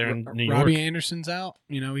starter there in New York. Robbie Anderson's out.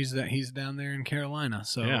 He's down there in Carolina.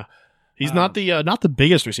 So yeah, he's not the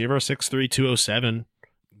biggest receiver. 6'3", 207.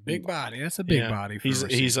 Big body. That's a big body. For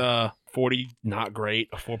he's 40, not great.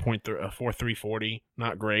 A 4.3 40,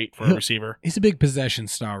 not great for a receiver. He's a big possession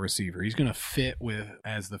style receiver. He's going to fit with,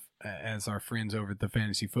 as our friends over at the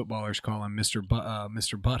Fantasy Footballers call him, Mr.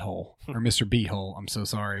 Butthole, or Mr. Beehole. I'm so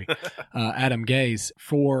sorry. Adam Gase,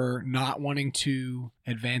 for not wanting to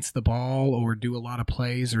advance the ball or do a lot of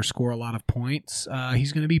plays or score a lot of points.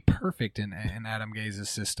 He's going to be perfect in Adam Gase's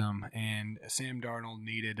system. And Sam Darnold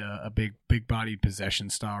needed a big bodied possession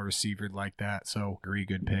style receiver like that. So very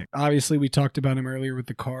good pick. Obviously, we talked about him earlier with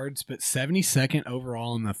the Cards, but 72nd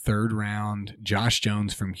overall in the third round, Josh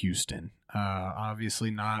Jones from Houston. Obviously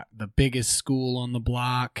not the biggest school on the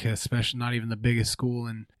block, especially not even the biggest school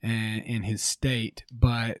in his state,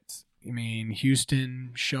 but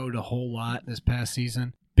Houston showed a whole lot this past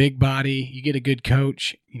season. Big body, you get a good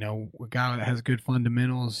coach, a guy that has good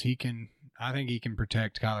fundamentals. I think he can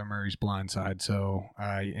protect Kyler Murray's blind side. So,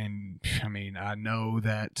 I know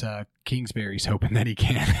that Kingsbury's hoping that he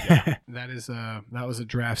can. That was a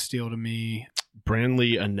draft steal to me.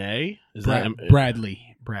 Bradley Anae?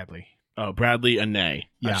 Bradley. Oh, Bradley Anae.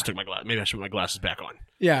 Yeah. I just took maybe I should put my glasses back on.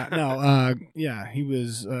 Yeah, no, he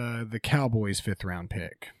was the Cowboys' fifth-round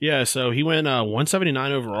pick. Yeah, so he went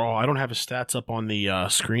 179 overall. I don't have his stats up on the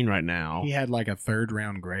screen right now. He had like a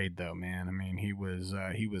third-round grade, though, man. He was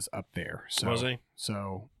up there. So, was he?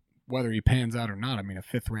 So whether he pans out or not, a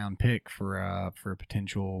fifth-round pick for a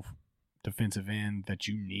potential defensive end that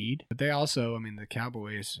you need. But they also, the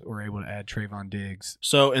Cowboys were able to add Trayvon Diggs.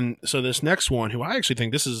 So this next one, who I actually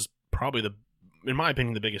think this is probably in my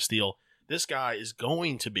opinion, the biggest steal. This guy is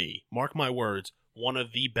going to be, mark my words, one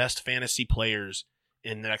of the best fantasy players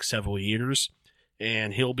in the next several years,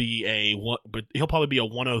 and he'll probably be a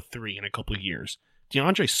 103 in a couple of years.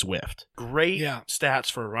 DeAndre Swift. Great Yeah.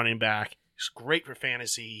 stats for a running back. He's great for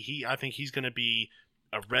fantasy. I think he's going to be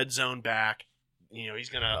a red zone back. He's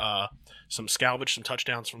going to salvage some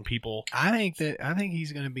touchdowns from people. I think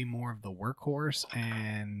he's going to be more of the workhorse,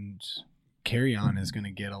 and Kerryon is going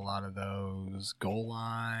to get a lot of those goal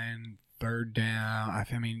line, third down. I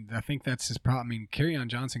think that's his problem. Kerryon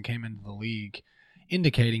Johnson came into the league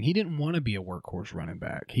indicating he didn't want to be a workhorse running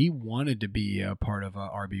back. He wanted to be a part of a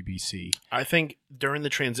RBBC. I think during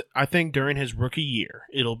his rookie year,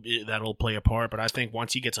 that'll play a part. But I think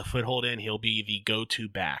once he gets a foothold in, he'll be the go-to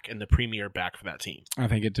back and the premier back for that team. I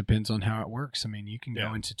think it depends on how it works. You can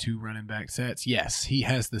go into 2 running back sets. Yes, he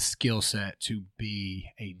has the skill set to be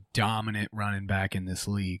a dominant running back in this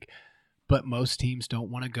league. But most teams don't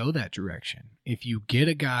want to go that direction. If you get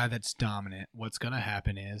a guy that's dominant, what's going to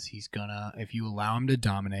happen is if you allow him to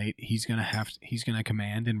dominate, he's going to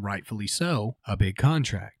command, and rightfully so, a big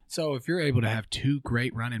contract. So if you're able to have 2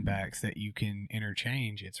 great running backs that you can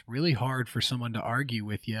interchange, it's really hard for someone to argue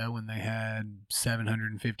with you when they had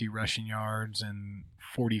 750 rushing yards and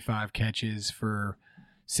 45 catches for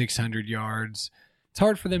 600 yards. It's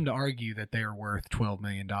hard for them to argue that they are worth $12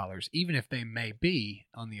 million, even if they may be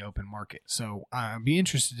on the open market. So I'd be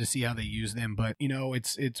interested to see how they use them. But,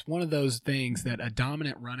 it's one of those things that a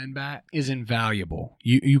dominant running back is invaluable.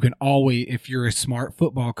 You can always, if you're a smart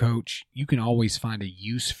football coach, you can always find a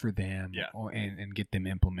use for them and get them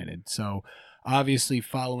implemented. So obviously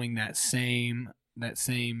following that same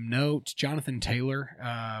note, Jonathan Taylor,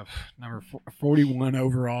 number 41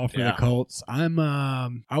 overall for the Colts.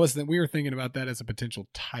 We were thinking about that as a potential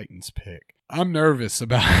Titans pick. I'm nervous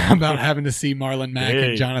about having to see Marlon Mack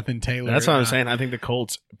and Jonathan Taylor. That's what I'm saying. I think the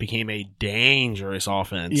Colts became a dangerous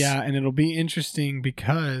offense. Yeah, and it'll be interesting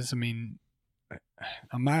because,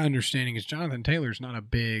 my understanding is Jonathan Taylor's not a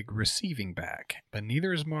big receiving back, but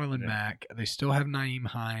neither is Marlon Mack. They still have Nyheim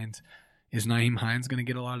Hines. Is Nyheim Hines going to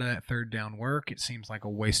get a lot of that third down work? It seems like a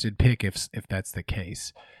wasted pick if that's the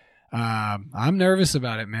case. I'm nervous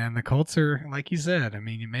about it, man. The Colts are, like you said, it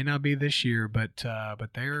may not be this year, but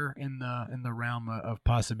they're in the realm of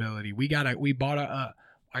possibility. We bought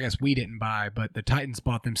I guess we didn't buy, but the Titans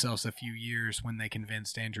bought themselves a few years when they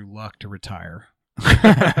convinced Andrew Luck to retire.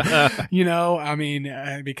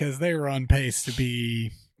 Because they were on pace to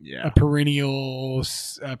be a perennial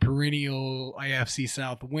AFC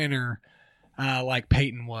South winner. Like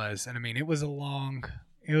Peyton was. And it was a long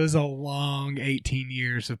 18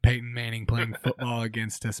 years of Peyton Manning playing football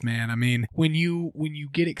against us, man. When you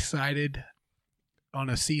get excited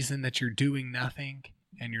on a season that you're doing nothing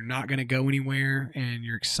and you're not going to go anywhere, and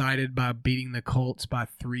you're excited by beating the Colts by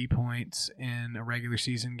 3 points in a regular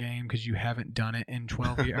season game because you haven't done it in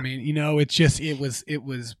 12 years. It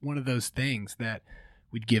was one of those things that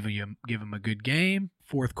we'd give them a good game.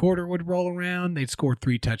 Fourth quarter would roll around. They'd score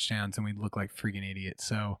 3 touchdowns, and we'd look like freaking idiots.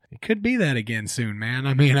 So it could be that again soon, man.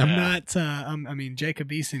 I'm not.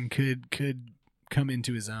 Jacob Eason could come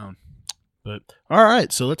into his own. But all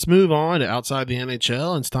right, so let's move on to outside the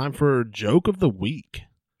NHL. It's time for joke of the week.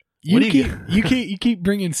 You keep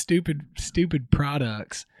bringing stupid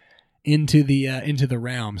products into the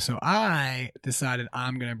realm. So I decided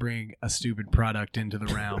I'm going to bring a stupid product into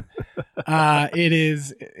the realm. It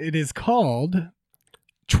is called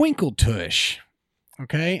Twinkle Tush.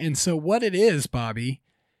 Okay. And so what it is, Bobby,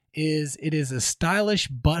 is it is a stylish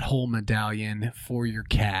butthole medallion for your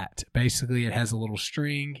cat. Basically, it has a little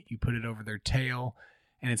string. You put it over their tail,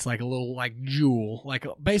 and it's like a little jewel.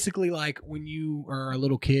 Basically like when you are a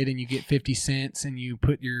little kid and you get 50 cents and you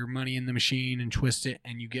put your money in the machine and twist it,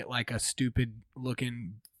 and you get like a stupid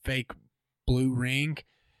looking fake blue ring.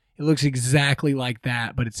 It looks exactly like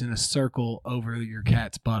that, but it's in a circle over your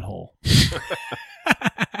cat's butthole.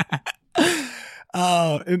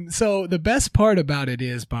 And so the best part about it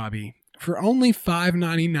is, Bobby, for only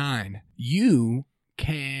 $5.99, you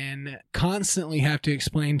can constantly have to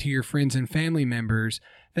explain to your friends and family members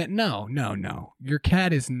that no, your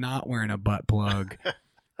cat is not wearing a butt plug.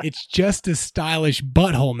 It's just a stylish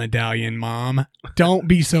butthole medallion, Mom. Don't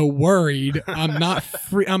be so worried. I'm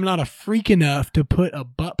not a freak enough to put a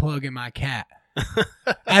butt plug in my cat.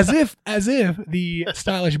 As if the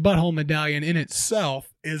stylish butthole medallion in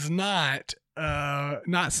itself is not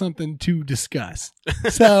something to discuss.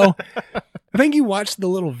 So I think you watched the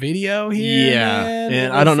little video here. Yeah, man.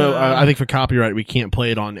 And I don't know. I think for copyright we can't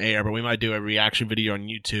play it on air, but we might do a reaction video on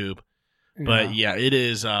YouTube. But yeah, it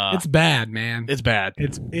is. It's bad, man. It's bad.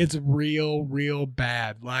 It's real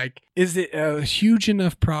bad. Is it a huge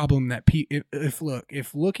enough problem that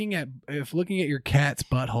if looking at your cat's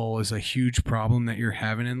butthole is a huge problem that you're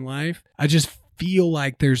having in life, I just feel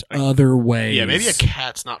like there's other ways. Yeah, maybe a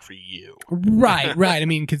cat's not for you. Right. I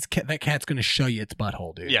mean, because that cat's going to show you its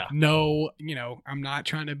butthole, dude. Yeah. No, I'm not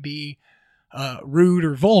trying to be rude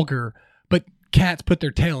or vulgar, but cats put their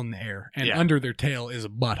tail in the air, and under their tail is a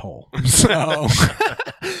butthole.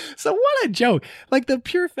 So what a joke. Like, the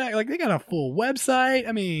pure fact, like, they got a full website.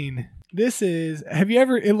 I mean, have you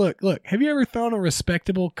ever thrown a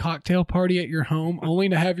respectable cocktail party at your home only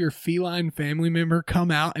to have your feline family member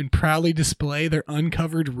come out and proudly display their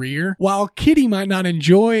uncovered rear? While Kitty might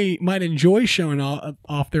enjoy showing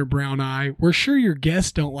off their brown eye, we're sure your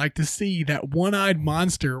guests don't like to see that one-eyed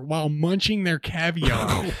monster while munching their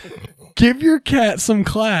caviar. Give your cat some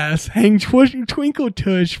class, hang Twinkle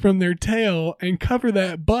Tush from their tail, and cover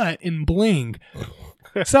that butt in bling.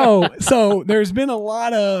 So there's been a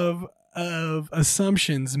lot of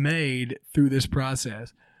assumptions made through this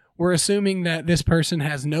process. We're assuming that this person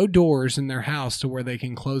has no doors in their house to where they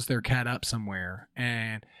can close their cat up somewhere.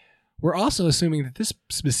 And we're also assuming that this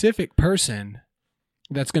specific person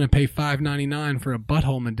that's going to pay $5.99 for a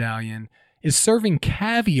butthole medallion is serving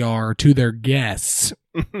caviar to their guests.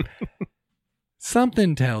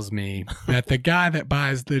 Something tells me that the guy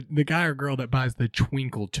or girl that buys the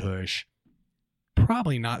Twinkle Tush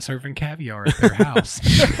probably not serving caviar at their house.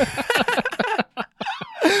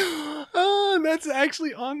 That's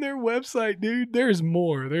actually on their website, dude. There's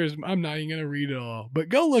more. I'm not even going to read it all. But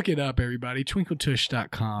go look it up, everybody.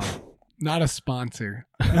 TwinkleTush.com. Not a sponsor.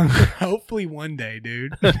 Hopefully one day,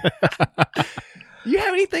 dude. You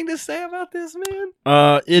have anything to say about this, man?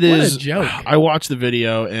 It what is a joke. I watched the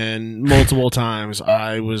video, and multiple times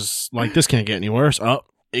I was like, this can't get any worse. Oh,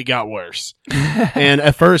 it got worse. And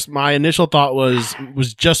at first, my initial thought was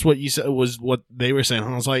just what you said, was what they were saying.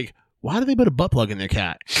 I was like, why do they put a butt plug in their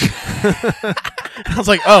cat? I was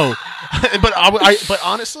like, oh, but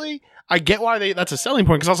honestly, I get why that's a selling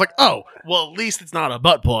point, because I was like, oh, well, at least it's not a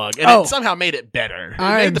butt plug, and it somehow made it better. It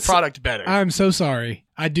made the product better. I'm so sorry.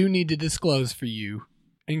 I do need to disclose for you,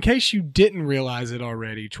 in case you didn't realize it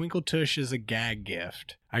already, Twinkle Tush is a gag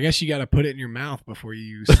gift. I guess you got to put it in your mouth before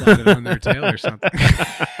you slide it on their tail or something.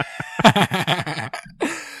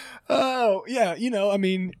 Oh, yeah, I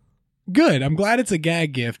mean, good. I'm glad it's a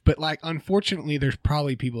gag gift, but like, unfortunately, there's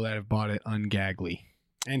probably people that have bought it ungaggly.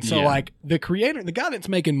 And so, like, the guy that's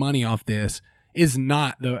making money off this is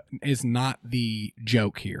not the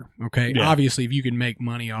joke here. Okay, obviously, if you can make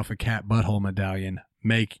money off a cat butthole medallion,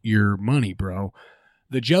 make your money, bro.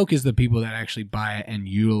 The joke is the people that actually buy it and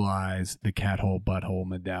utilize the cat hole butthole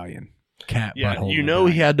medallion. Butthole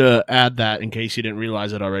medallion. He had to add that in case you didn't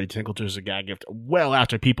realize it already. Twinkle Tush is a gag gift. Well,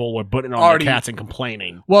 after people were putting it on their cats and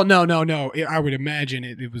complaining. Well, no. I would imagine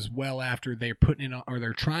it was well after they're putting it on, or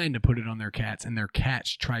they're trying to put it on their cats, and their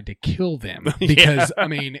cats tried to kill them because I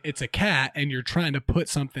mean, it's a cat, and you're trying to put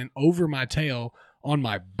something over my tail on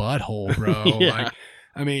my butthole, bro. Like,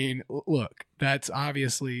 I mean, look, that's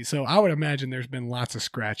obviously so. I would imagine there's been lots of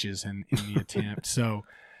scratches in the attempt. So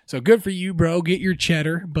good for you, bro. Get your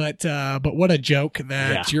cheddar, but what a joke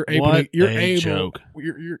that you're able. Joke.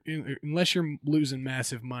 You're unless you're losing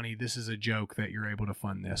massive money, this is a joke that you're able to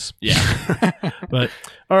fund this. Yeah. But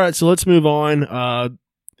all right, so let's move on.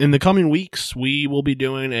 In the coming weeks, we will be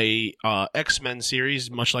doing a X-Men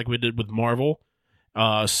series, much like we did with Marvel.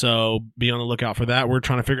 So be on the lookout for that. We're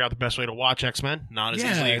trying to figure out the best way to watch X-Men. Not as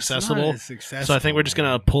easily accessible. So I think we're just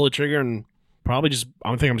gonna pull the trigger and. I think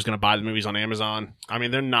I'm just going to buy the movies on Amazon. I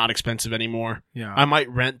mean, they're not expensive anymore. Yeah. I might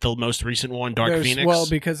rent the most recent one, Phoenix. Well,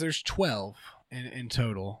 because there's 12 in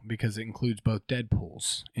total, because it includes both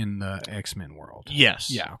Deadpools in the X-Men world. Yes.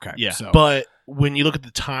 Yeah, okay. Yeah. So. But when you look at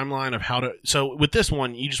the timeline of how to... So with this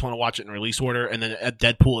one, you just want to watch it in release order and then at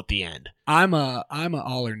Deadpool at the end. I'm a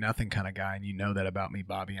all or nothing kind of guy, and you know that about me,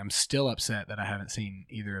 Bobby. I'm still upset that I haven't seen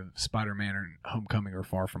either Spider-Man or Homecoming or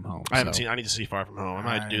Far From Home. I haven't seen... I need to see Far From Home. I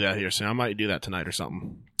might do that here soon. I might do that tonight or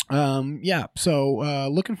something. Yeah. So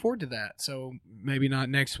looking forward to that. So maybe not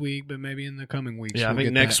next week, but maybe in the coming weeks. Yeah, I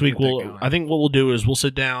think next week I think what we'll do is we'll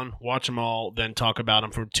sit down, watch them all, then talk about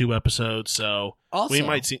them for 2 episodes. So also, we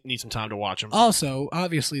might need some time to watch them. Also,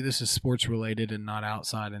 obviously, this is sports related and not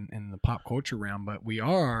outside in the pop culture realm, but we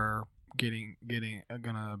are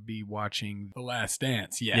gonna be watching The Last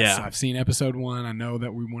Dance. Yes, yeah. I've seen episode 1. I know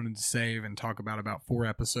that we wanted to save and talk about 4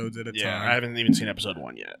 episodes at a time. Yeah, I haven't even seen episode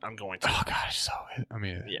 1 yet. I'm going to. Oh gosh,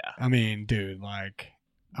 I mean, dude, like,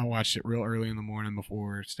 I watched it real early in the morning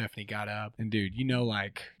before Stephanie got up, and dude,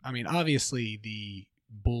 obviously the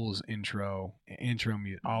Bulls intro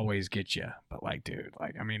always gets you, but like, dude,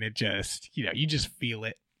 like, I mean, it just, you just feel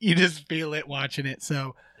it. You just feel it watching it.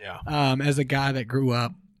 So, yeah. As a guy that grew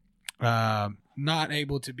up not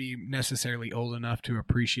able to be necessarily old enough to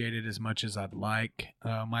appreciate it as much as I'd like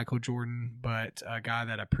Michael Jordan, but a guy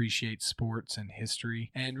that appreciates sports and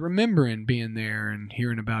history, and remembering being there and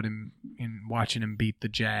hearing about him and watching him beat the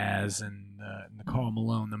Jazz and Karl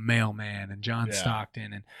Malone, the mailman, and John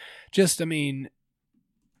Stockton, and just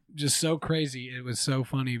so crazy. It was so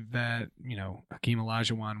funny that, Hakeem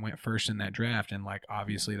Olajuwon went first in that draft, and like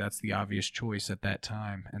obviously that's the obvious choice at that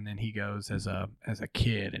time. And then he goes as a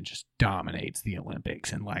kid and just dominates the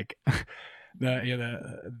Olympics. And like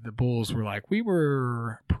the Bulls were like, we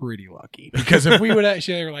were pretty lucky, because if we would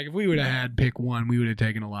actually, they were like, if we would have had pick 1, we would have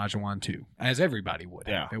taken Olajuwon 2, as everybody would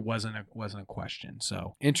have. It wasn't a question.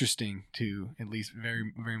 So interesting to at least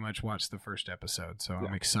very, very much watch the first episode. So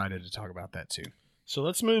I'm excited to talk about that too. So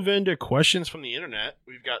let's move into questions from the internet.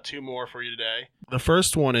 We've got 2 more for you today. The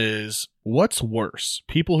first one is, what's worse,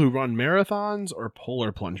 people who run marathons or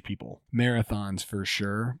polar plunge people? Marathons for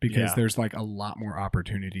sure, because there's like a lot more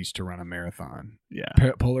opportunities to run a marathon. Yeah.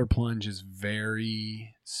 Polar plunge is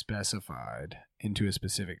very specified into a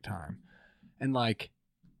specific time. And like,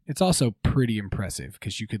 it's also pretty impressive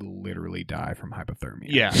because you could literally die from hypothermia.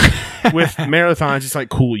 Yeah. With marathons, it's like,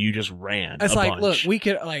 cool, you just ran. It's a like, bunch. look, we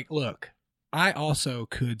could I also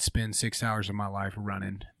could spend 6 hours of my life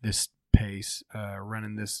running this pace,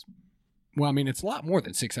 running this. Well, I mean, it's a lot more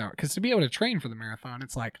than 6 hours, because to be able to train for the marathon,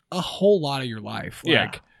 it's like a whole lot of your life.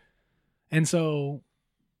 And so,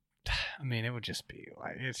 I mean, it would just be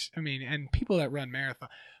like, and people that run marathon,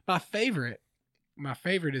 my favorite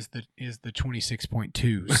is the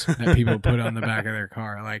 26.2s that people put on the back of their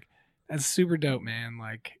car. Like, that's super dope, man.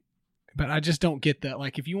 Like, but I just don't get that.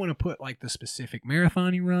 Like, if you want to put like the specific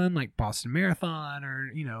marathon you run, like Boston Marathon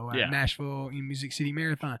or, Nashville Music City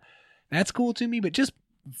Marathon, that's cool to me. But just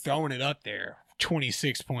throwing it up there,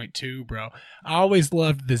 26.2, bro. I always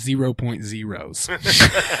loved the 0.0s.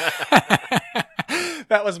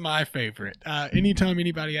 That was my favorite. Anytime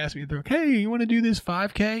anybody asks me, they're like, hey, you want to do this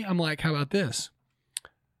 5K? I'm like, how about this?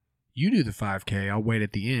 You do the 5K, I'll wait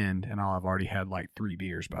at the end, and I'll have already had like 3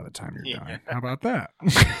 beers by the time you're done. How about that?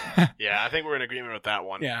 Yeah, I think we're in agreement with that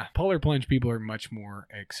one. Yeah, polar plunge people are much more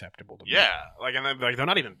acceptable to me. Yeah, and they're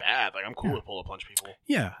not even bad. Like, I'm cool with polar plunge people.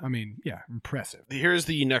 Yeah, impressive. Here's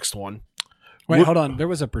the next one. Wait, hold on. There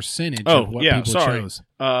was a percentage of what people chose.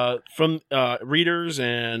 From readers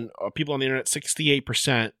and people on the internet,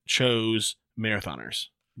 68% chose marathoners.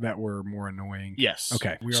 That were more annoying. Yes.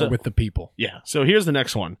 Okay. We are with the people. Yeah. So here's the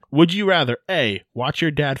next one. Would you rather A, watch your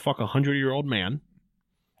dad fuck a 100-year-old man,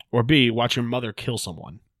 or B, watch your mother kill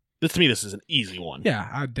someone? To me, this is an easy one. Yeah,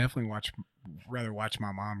 I'd definitely rather watch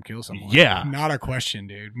my mom kill someone. Yeah. Not a question,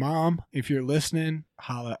 dude. Mom, if you're listening,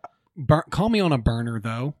 holla. Call me on a burner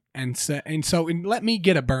though, and let me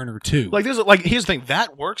get a burner too. Here's the thing,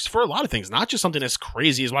 that works for a lot of things, not just something as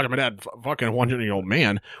crazy as watching my dad fucking a 100-year-old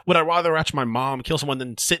man. Would I rather watch my mom kill someone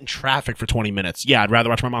than sit in traffic for 20 minutes? Yeah, I'd rather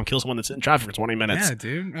watch my mom kill someone than sit in traffic for 20 minutes. Yeah,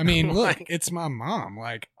 dude. I mean, look, it's my mom.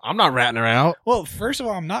 Like, I'm not ratting her out. Well, first of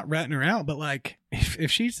all, I'm not ratting her out, but like,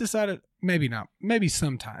 if she's decided, maybe not, maybe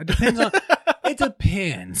sometime. It depends on. It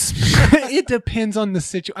depends. It depends on the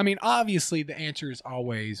situation. I mean, obviously, the answer is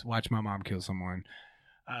always watch my mom kill someone.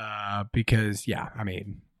 Because,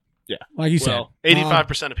 like you said,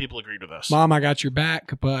 85% of people agreed with us. Mom, I got your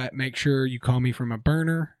back, but make sure you call me from a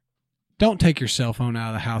burner. Don't take your cell phone out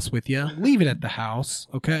of the house with you. Leave it at the house,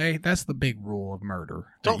 okay? That's the big rule of murder.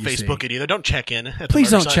 Don't Facebook it either. Don't check in.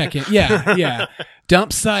 Please don't check in. Yeah.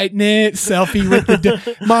 Dump site it, selfie with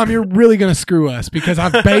the... Mom, you're really going to screw us because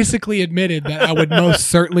I've basically admitted that I would most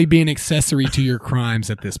certainly be an accessory to your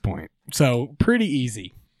crimes at this point. So, pretty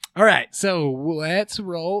easy. All right, so let's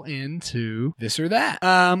roll into this or that.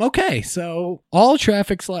 Okay, so all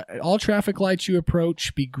traffic lights you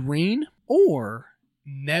approach be green, or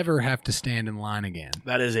never have to stand in line again.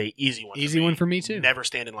 That is a easy one. Easy one for me too. Never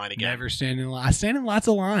stand in line again. Never stand in line. I stand in lots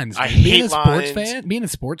of lines. I hate lines. Being a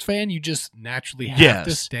sports fan, you just naturally have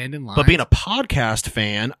to stand in line. But being a podcast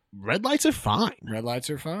fan, red lights are fine. Red lights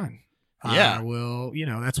are fine. Yeah. I will,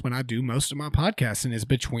 that's when I do most of my podcasting is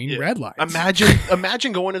between red lights.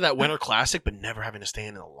 Imagine going to that Winter Classic but never having to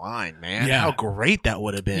stand in a line, man. Yeah. How great that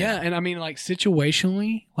would have been. Yeah, and I mean, like,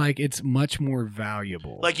 situationally, like, it's much more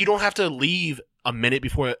valuable. Like, you don't have to leave a minute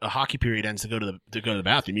before a hockey period ends to go to the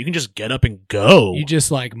bathroom. You can just get up and go. You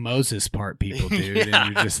just like Moses part people, dude, Yeah.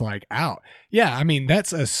 and you're just like out. Yeah, I mean,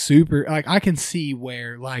 that's a super, like, I can see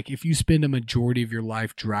where, like, if you spend a majority of your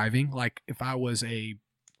life driving, like, if I was a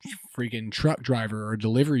freaking truck driver or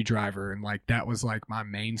delivery driver and like that was like my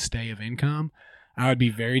mainstay of income, I would be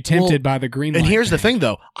very tempted by the green light. And here's the thing. thing,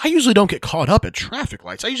 though. I usually don't get caught up at traffic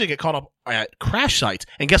lights. I usually get caught up at crash sites.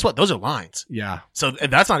 And guess what? Those are lines. Yeah. So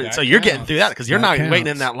that's not. That So you're getting counts. through that because you're That not waiting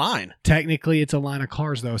in counts. that line. Technically, it's a line of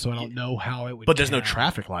cars, though, so I don't know how it would But there's no count.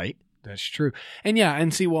 traffic light. That's true. And yeah,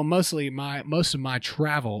 and see, well, most of my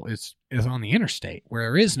travel is on the interstate where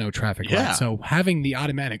there is no traffic Yeah. light. So having the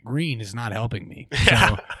automatic green is not helping me.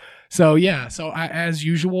 Yeah. So as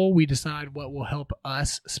usual, we decide what will help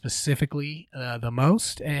us specifically the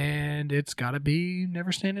most, and it's got to be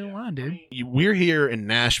never standing in line, dude. We're here in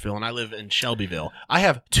Nashville, and I live in Shelbyville. I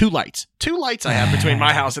have two lights. Two lights I have between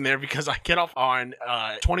my house and there because I get off on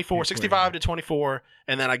 65 to 24,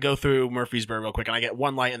 and then I go through Murfreesboro real quick, and I get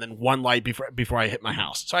one light and then one light before I hit my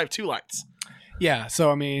house. So I have two lights. Yeah, so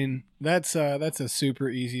I mean that's a super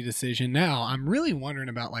easy decision. Now I'm really wondering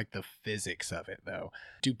about like the physics of it though.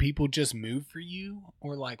 Do people just move for you,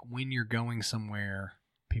 or like when you're going somewhere,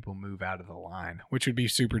 people move out of the line? Which would be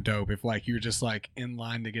super dope if like you're just like in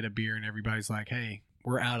line to get a beer and everybody's like, "Hey,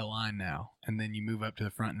 we're out of line now," and then you move up to the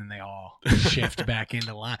front and then they all shift back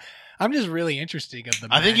into line. I'm just really interested of the.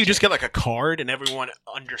 I think you magic. just get like a card, and everyone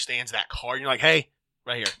understands that card. You're like, hey,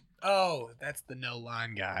 right here. Oh, that's the no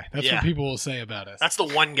line guy. That's Yeah. what people will say about us. That's the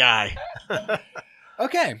one guy.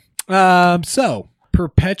 Okay. So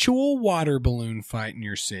perpetual water balloon fight in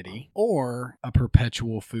your city or a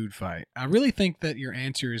perpetual food fight? I really think that your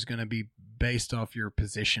answer is going to be based off your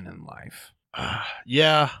position in life.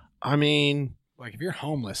 Yeah, I mean, Like if you're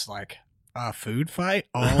homeless, like a food fight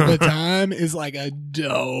all the time is like a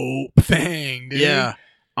dope thing, dude. yeah.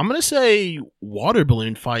 I'm going to say water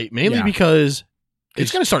balloon fight, mainly Yeah. because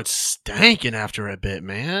it's going to start stanking after a bit,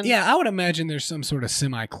 man. Yeah, I would imagine there's some sort of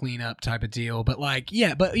semi cleanup type of deal, but like,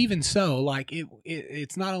 yeah, but even so, like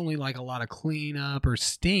it's not only like a lot of cleanup or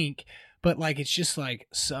stink, but like it's just like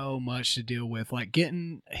so much to deal with. Like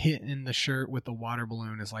getting hit in the shirt with the water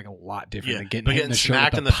balloon is like a lot different Yeah, than getting but hit in getting the shirt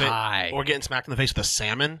smacked with in the the face, pie. or getting smacked in the face with a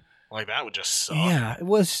salmon. Like, that would just suck. Yeah, it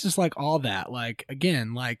was just like all that. Like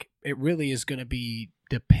again, like it really is going to be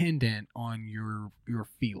dependent on your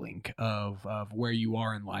feeling of where you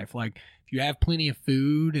are in life. Like if you have plenty of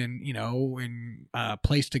food and and a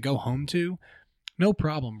place to go home to, no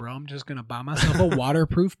problem, bro. I'm just gonna buy myself a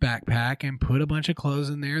waterproof backpack and put a bunch of clothes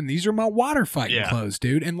in there, and these are my water fighting Yeah. clothes,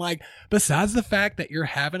 dude. And like besides the fact that you're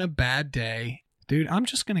having a bad day, dude, I'm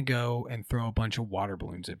just gonna go and throw a bunch of water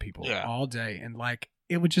balloons at people Yeah. all day, and like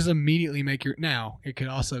it would just immediately make your. Now it could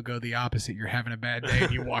also go the opposite. You're having a bad day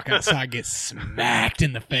and you walk outside, get smacked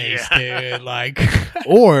in the face, Yeah. dude. Like,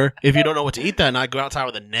 Or if you don't know what to eat that night, go outside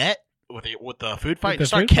with a net with the food fight the and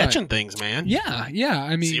start food fight. catching things, man. yeah.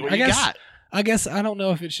 I mean, See what I you guess got. I guess I don't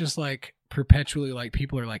know if it's just like perpetually like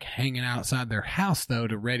people are like hanging outside their house though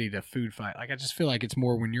to ready to food fight. Like I just feel like it's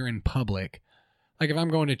more when you're in public. Like if I'm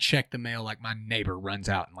going to check the mail, like my neighbor runs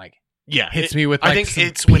out and like Yeah, hits me with. Like, I think some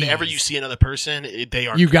it's whenever peas. you see another person, they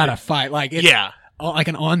are. You gotta fight. Like it's Yeah, like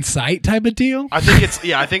an on-site type of deal. I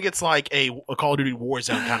think it's like a Call of Duty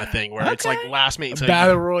Warzone kind of thing where it's like Okay. last minute. So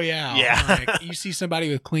Battle Royale. Yeah. Like, you see somebody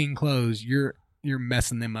with clean clothes, you're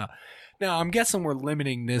messing them up. Now, I'm guessing we're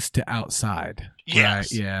limiting this to outside.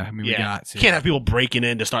 Yes. Right? Yeah. I mean, we yeah, got to. you can't have people breaking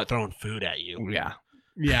in to start throwing food at you. Yeah.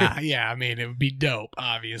 Yeah. I mean, it would be dope,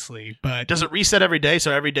 obviously. But Does it reset every day?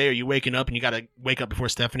 So every day are you waking up and you got to wake up before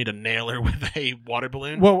Stephanie to nail her with a water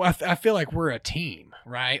balloon? well, I feel like we're a team,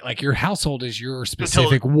 right? Like your household is your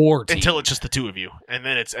specific war team. Until it's just the two of you, and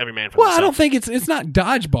then it's every man for Well, I himself. don't think it's not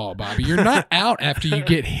dodgeball, Bobby. You're not out after you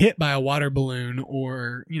get hit by a water balloon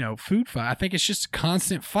or, food fight. I think it's just a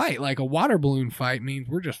constant fight. Like a water balloon fight means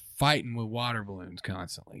we're just fighting with water balloons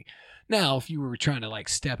constantly. Now, if you were trying to like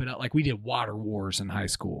step it up, like we did water wars in high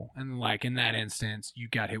school, and like in that instance, you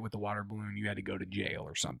got hit with the water balloon, you had to go to jail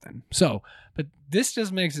or something. So, but this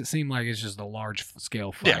just makes it seem like it's just a large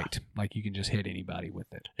scale fight. Yeah. Like you can just hit anybody with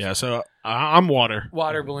it. Yeah, so I'm water.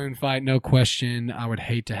 Water balloon fight, no question. I would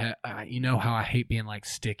hate to have, you know how I hate being like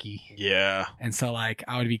sticky. Yeah. And so like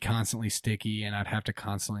I would be constantly sticky and I'd have to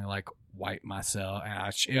constantly like wipe myself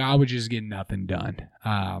and I would just get nothing done.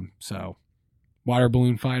 So water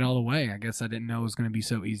balloon fight all the way. I guess I didn't know it was going to be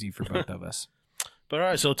so easy for both of us. But all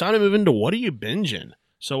right, so time to move into what are you binging?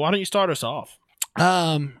 So why don't you start us off?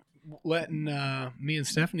 Letting me and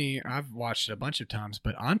Stephanie, I've watched it a bunch of times,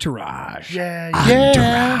 but Entourage. Yeah.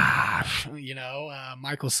 Entourage.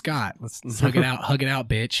 Michael Scott. Let's hug it out,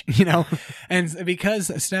 bitch. And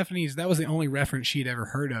because Stephanie's, that was the only reference she'd ever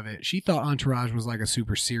heard of it. She thought Entourage was like a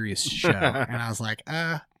super serious show, and I was like,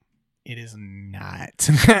 it is not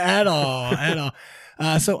at all.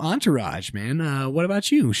 So Entourage, man. What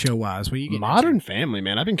about you, show wise? What are you getting Modern into? Family,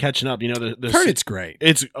 man. I've been catching up. You know, Heard it's great.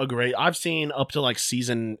 It's a great. I've seen up to like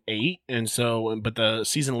season 8, and so, but the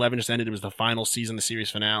season 11 just ended. It was the final season, the series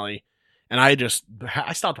finale, and I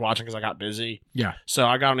stopped watching because I got busy. Yeah. So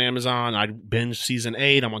I got on Amazon. I binged season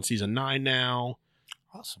 8. I'm on season 9 now.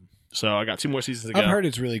 Awesome. So I got 2 more seasons to go. I've heard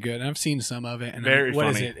it's really good, and I've seen some of it. And Very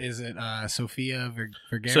what funny. is it Sofia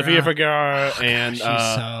Vergara? Sofia Vergara Oh, and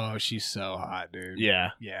gosh, she's so hot, dude.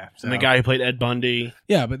 yeah, Yeah. and the guy who played Ed Bundy.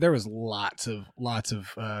 Yeah, but there was lots of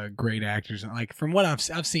great actors. Like from what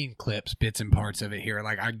I've seen clips, bits and parts of it here.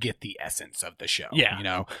 Like I get the essence of the show. Yeah. you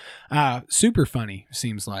know, super funny.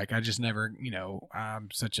 Seems like I just never, I'm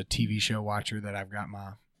such a TV show watcher that I've got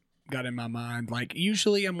in my mind. Like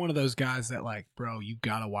usually I'm one of those guys that like, bro, you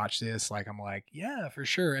gotta watch this. Like I'm like, yeah, for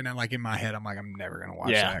sure. And then like in my head, I'm like, I'm never gonna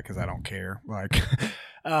watch that because I don't care. Like,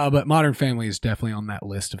 but Modern Family is definitely on that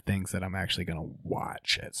list of things that I'm actually gonna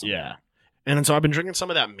watch at some point. And so I've been drinking some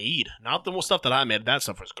of that mead. Not the stuff that I made. That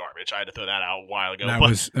stuff was garbage. I had to throw that out a while ago. That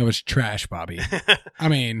was trash, Bobby. I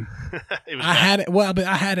mean, it was I had it. Well, but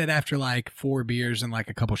I had it after like 4 beers and like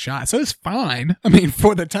a couple shots, so it's fine. I mean,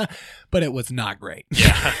 for the time, but it was not great.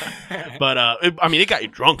 Yeah, but it got you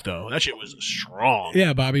drunk though. That shit was strong.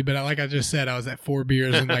 Yeah, Bobby. But like I just said, I was at 4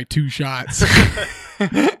 beers and like 2 shots.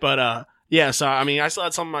 But yeah. So I mean, I still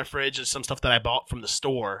had some in my fridge and some stuff that I bought from the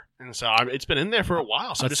store, and so it's been in there for a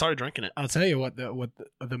while. So I just started drinking it. I'll tell you what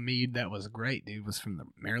the mead that was great, dude, was from the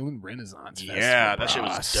Maryland Renaissance Festival. Yeah, that shit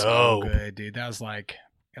was so dope. good, dude. That was like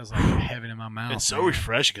heaven in my mouth. It's so man.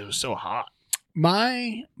 refreshing because it was so hot.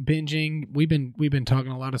 My binging, we've been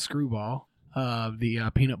talking a lot of Screwball, the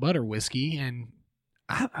peanut butter whiskey, and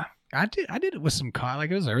I did it with some coffee.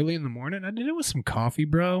 Like it was early in the morning. I did it with some coffee,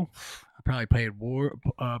 bro. I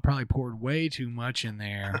probably poured way too much in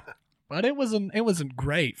there, but it wasn't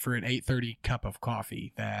great for an 8:30 cup of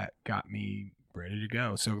coffee that got me ready to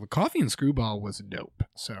go. So the coffee and Screwball was dope.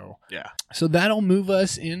 So Yeah. So that'll move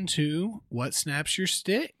us into what snaps your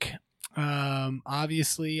stick.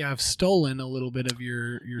 Obviously I've stolen a little bit of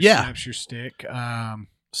your snaps your stick.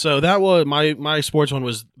 So that was my sports one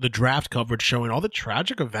was the draft coverage showing all the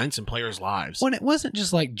tragic events in players' lives. When it wasn't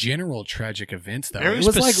just like general tragic events though. Very it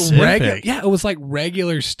was specific. like regular. Yeah, it was like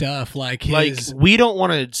regular stuff like his we don't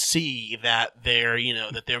want to see that their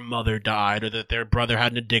mother died or that their brother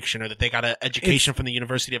had an addiction or that they got an education from the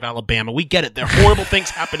University of Alabama. We get it. There are horrible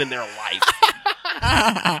things happen in their life.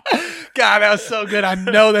 God, that was so good. I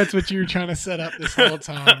know that's what you were trying to set up this whole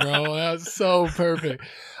time, bro. That was so perfect.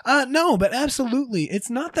 No, but absolutely. It's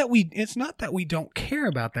not that we don't care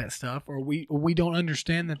about that stuff or we don't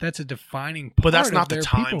understand that that's a defining part But that's not of the their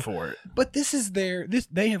time people. for it. But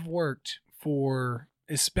they have worked for,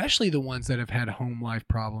 especially the ones that have had home life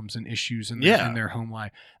problems and issues in their home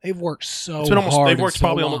life. They've worked so hard. They've worked and so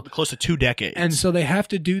probably long. almost close to 2 decades. And so they have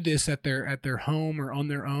to do this at their home or on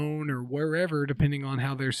their own or wherever, depending on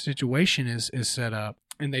how their situation is set up.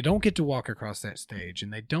 And they don't get to walk across that stage,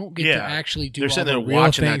 and they don't get to actually do all the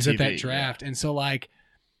real things at that draft. And so, like,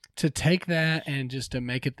 to take that and just to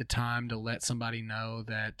make it the time to let somebody know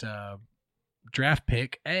that draft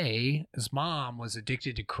pick A, his mom was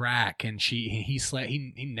addicted to crack, and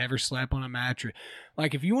he never slept on a mattress.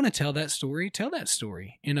 Like, if you want to tell that story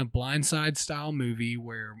in a Blindside style movie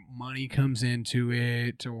where money comes into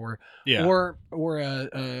it, or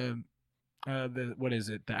what is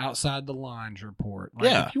it? The Outside the Lines report.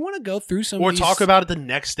 Like, if you want to go through some, or talk about it the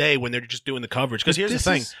next day when they're just doing the coverage. Because here's the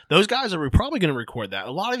thing: those guys are probably going to record that.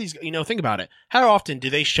 A lot of these, think about it. How often do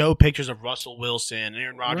they show pictures of Russell Wilson and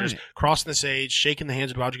Aaron Rodgers crossing the stage, shaking the hands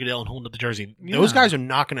of Roger Goodell, and holding up the jersey? Yeah. Those guys are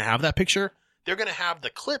not going to have that picture. They're going to have the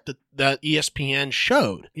clip that ESPN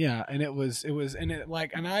showed. Yeah, and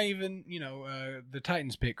and I even the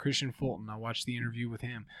Titans pick Christian Fulton. I watched the interview with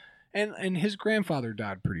him. And his grandfather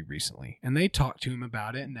died pretty recently. And they talked to him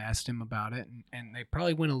about it and asked him about it. And they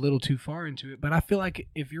probably went a little too far into it. But I feel like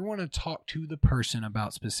if you want to talk to the person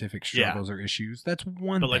about specific struggles or issues, that's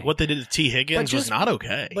one thing. But like what they did to T. Higgins was not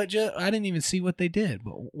okay. But I didn't even see what they did.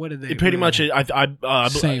 But what did they do? Pretty much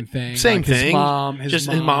same thing. Same like thing. His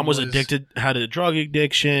mom was addicted, had a drug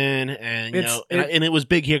addiction. And, and it was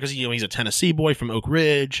big here because, he's a Tennessee boy from Oak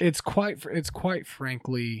Ridge. It's quite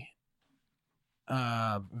frankly...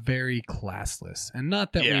 very classless, and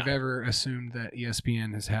not that we've ever assumed that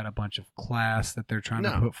ESPN has had a bunch of class that they're trying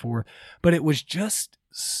to put forth, but it was just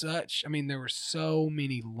such. I mean, there were so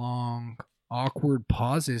many long awkward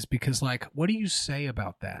pauses because, like, what do you say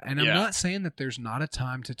about that? And I'm not saying that there's not a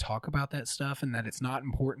time to talk about that stuff and that it's not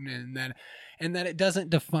important and that it doesn't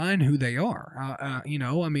define who they are. You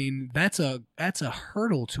know, I mean, that's a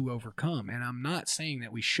hurdle to overcome. And I'm not saying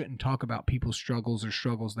that we shouldn't talk about people's struggles or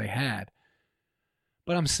struggles they had.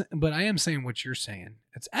 But I am saying what you're saying.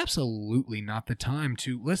 It's absolutely not the time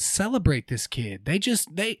to let's celebrate this kid. They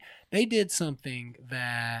did something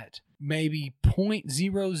that maybe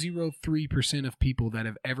 0.003% of people that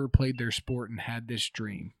have ever played their sport and had this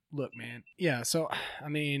dream. Look, man. Yeah, so I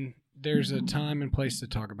mean, there's a time and place to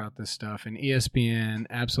talk about this stuff, and ESPN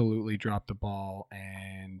absolutely dropped the ball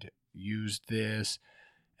and used this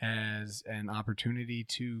as an opportunity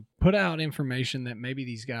to put out information that maybe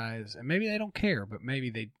these guys, and maybe they don't care, but maybe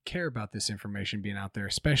they care about this information being out there,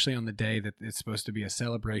 especially on the day that it's supposed to be a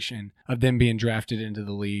celebration of them being drafted into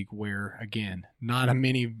the league where, again, not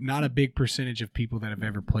a big percentage of people that have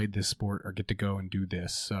ever played this sport or get to go and do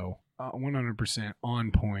this. So 100% on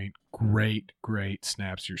point. Great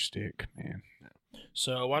snaps your stick, man.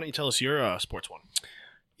 So why don't you tell us your sports one?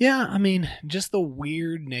 Yeah, I mean, just the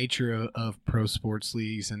weird nature of pro sports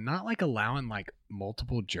leagues and not like allowing like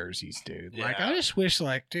multiple jerseys, dude. Yeah. Like, I just wish,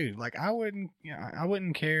 like, dude, like I wouldn't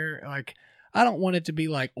care. Like, I don't want it to be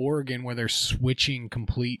like Oregon where they're switching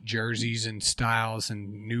complete jerseys and styles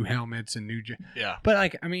and new helmets and yeah. But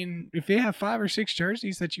like, I mean, if you have 5 or 6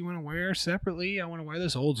 jerseys that you want to wear separately, I want to wear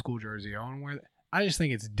this old school jersey. I want to wear that. I just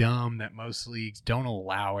think it's dumb that most leagues don't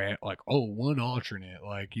allow it. Like, oh, one alternate,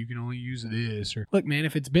 like you can only use this. Or look, man,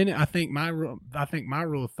 if it's been, I think my rule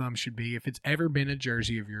of thumb should be if it's ever been a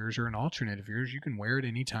jersey of yours or an alternate of yours, you can wear it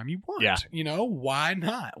anytime you want. Yeah. You know, why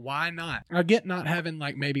not? Why not? I get not having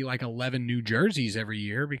like maybe like 11 new jerseys every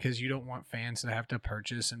year because you don't want fans to have to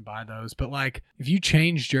purchase and buy those. But like, if you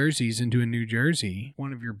change jerseys into a new jersey,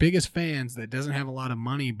 one of your biggest fans that doesn't have a lot of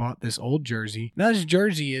money bought this old jersey. Now this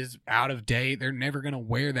jersey is out of date. They're never going to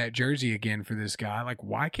wear that jersey again for this guy. Like,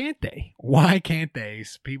 why can't they? Why can't they?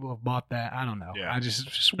 People have bought that. I don't know. Yeah. I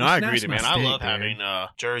just no, I agree with you, man. stick, I love dude. having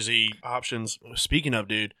jersey options. Speaking of,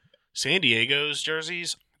 dude, San Diego's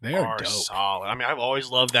jerseys are dope. solid. I mean, I've always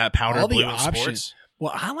loved that powder All the blue in options. sports.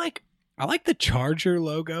 Well, I like the Charger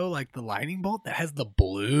logo, like the lightning bolt that has the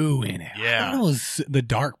blue in it. Yeah. I thought it was the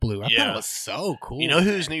dark blue. I thought Yeah. it was so cool. You know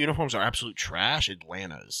whose new uniforms are absolute trash?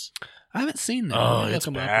 Atlanta's. I haven't seen that. Oh, Let me it's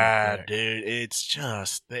look 'em up real bad, quick. dude. It's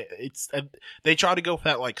just they try to go for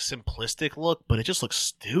that like simplistic look, but it just looks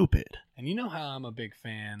stupid. And you know how I'm a big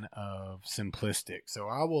fan of simplistic, so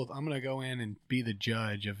I'm gonna go in and be the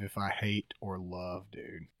judge of if I hate or love,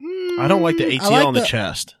 dude. I don't like the I ATL like on the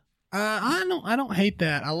chest. I don't hate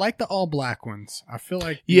that. I like the all black ones. I feel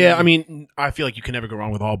like Yeah, I mean, I feel like you can never go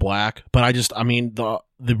wrong with all black, but I mean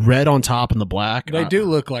the red on top and the black. they do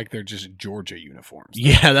look like they're just Georgia uniforms.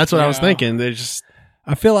 Yeah, that's what I was Yeah. thinking. They're just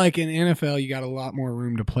I feel like in NFL you got a lot more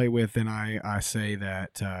room to play with than I say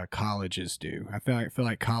that colleges do. I feel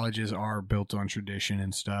like colleges are built on tradition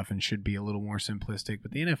and stuff and should be a little more simplistic.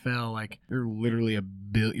 But the NFL, like, they're literally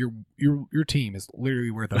your team is literally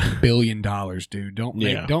worth $1 billion, dude.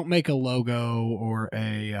 Don't make a logo or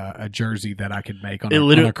a jersey that I could make on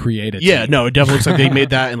a creative. yeah, team. no, it definitely looks like they made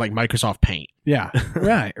that in like Microsoft Paint. Yeah,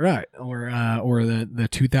 right. Or the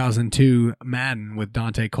 2002 Madden with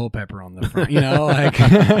Dante Culpepper on the front. You know, like.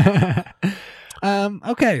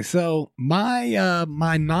 Okay, so my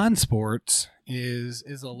non-sports is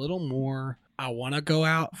a little more. I want to go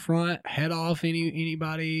out front, head off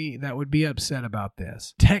anybody that would be upset about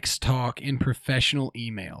this. Text talk in professional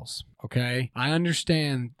emails. Okay, I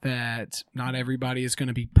understand that not everybody is going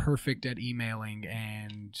to be perfect at emailing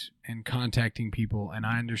and contacting people, and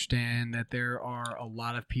I understand that there are a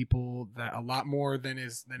lot of people that a lot more than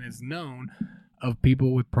is known of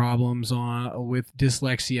people with problems with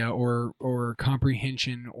dyslexia or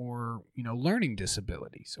comprehension or learning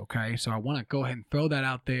disabilities. Okay, so I want to go ahead and throw that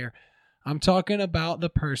out there. I'm talking about the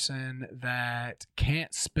person that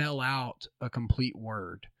can't spell out a complete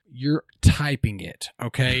word. You're typing it,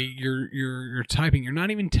 okay? You're typing. You're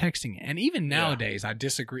not even texting it. And even nowadays, I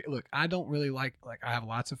disagree. Look, I don't really like I have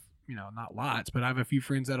lots of, not lots, but I have a few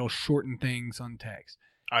friends that'll shorten things on text.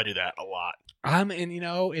 I do that a lot.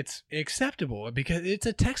 It's acceptable because it's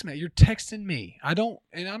a text message. You're texting me.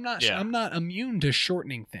 I'm not immune to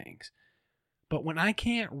shortening things. But when I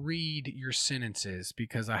can't read your sentences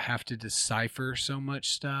because I have to decipher so much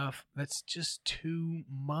stuff, that's just too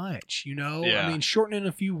much, Yeah. I mean, shortening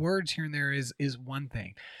a few words here and there is one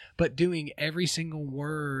thing. But doing every single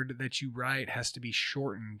word that you write has to be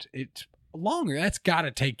shortened. It's longer. That's got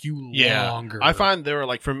to take you longer. I find there were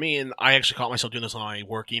like for me, and I actually caught myself doing this on my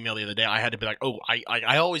work email the other day. I had to be like,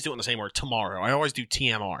 I always do it in the same word, tomorrow. I always do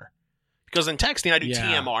TMR. Because in texting, I do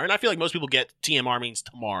Yeah. TMR, and I feel like most people get TMR means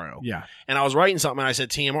tomorrow. Yeah. And I was writing something, and I said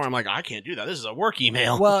TMR. I'm like, I can't do that. This is a work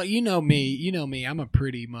email. Well, you know me. I'm a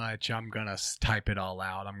pretty much. I'm gonna type it all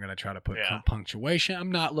out. I'm gonna try to put Yeah. punctuation.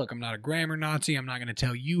 I'm not a grammar Nazi. I'm not gonna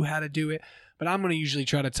tell you how to do it, but I'm gonna usually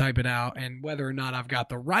try to type it out. And whether or not I've got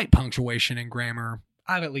the right punctuation and grammar,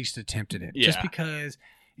 I've at least attempted it. Just Yeah. because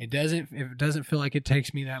it doesn't feel like it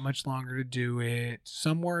takes me that much longer to do it.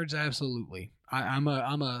 Some words, absolutely. I'm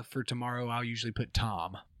a for tomorrow. I'll usually put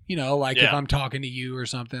Tom. If Yeah. I'm talking to you or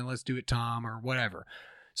something, let's do it Tom or whatever.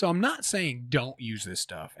 So I'm not saying don't use this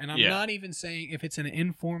stuff, and I'm Yeah. not even saying if it's an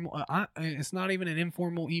informal. It's not even an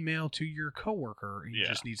informal email to your coworker. You Yeah.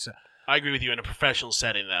 just need to. I agree with you in a professional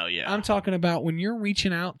setting, though. Yeah. I'm talking about when you're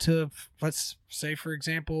reaching out to, let's say, for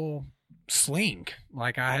example, Sling.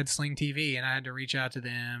 Like I had Sling TV, and I had to reach out to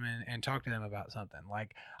them and talk to them about something.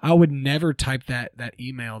 Like I would never type that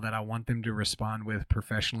email that I want them to respond with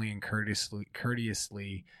professionally and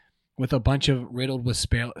courteously with a bunch of riddled with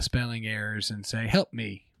spelling errors and say, help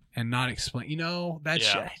me, and not explain.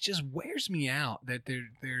 It just wears me out that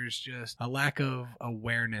there's just a lack of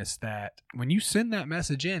awareness that when you send that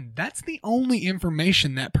message in, that's the only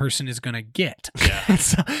information that person is going to get. Yeah.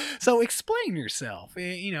 So explain yourself,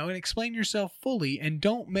 and explain yourself fully, and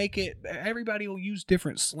don't make it, everybody will use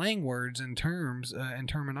different slang words and terms and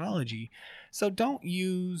terminology. So don't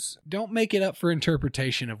make it up for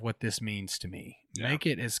interpretation of what this means to me. Yeah. Make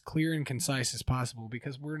it as clear and concise as possible,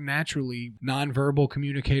 because we're naturally nonverbal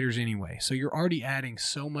communicators anyway. So you're already adding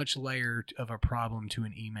so much layer of a problem to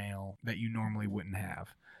an email that you normally wouldn't have.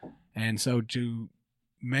 And so to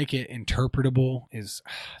make it interpretable is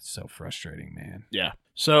so frustrating, man. Yeah.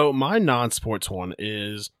 So my non-sports one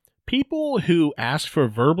is people who ask for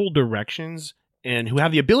verbal directions and who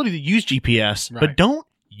have the ability to use GPS, Right. but don't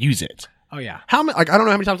use it. Oh, yeah. I don't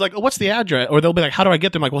know how many times oh, what's the address? Or they'll be like, how do I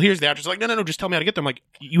get there? I'm like, well, here's the address. Like, no, just tell me how to get there. I'm like,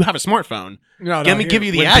 you have a smartphone. No, give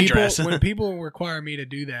you the when address. When people require me to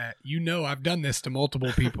do that, I've done this to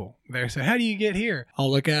multiple people. They say, how do you get here? I'll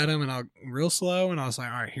look at them and I'll real slow, and I'll say,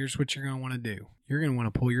 all right, here's what you're going to want to do. You're going to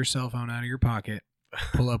want to pull your cell phone out of your pocket,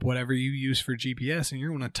 pull up whatever you use for GPS, and you're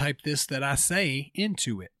going to type this that I say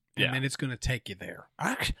into it. And Yeah. then it's going to take you there.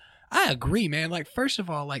 I agree, man. Like, first of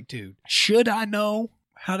all, like, dude, should I know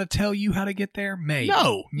how to tell you how to get there? Maybe.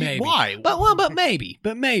 No. Maybe. Why? But maybe.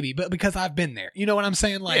 But because I've been there. You know what I'm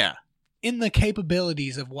saying? Like, yeah. in the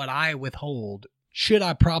capabilities of what I withhold, should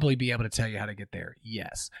I probably be able to tell you how to get there?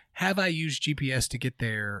 Yes. Have I used GPS to get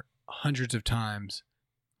there hundreds of times?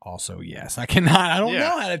 Also, yes. I don't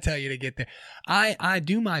know how to tell you to get there. I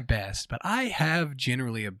do my best, but I have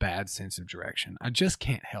generally a bad sense of direction. I just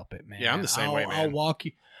can't help it, man. Yeah, I'm the same way, man.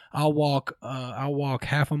 I'll walk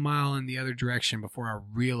half a mile in the other direction before I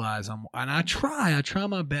realize I try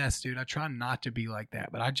my best, dude. I try not to be like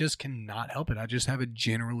that, but I just cannot help it. I just have a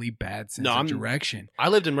generally bad sense of direction. I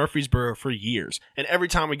lived in Murfreesboro for years, and every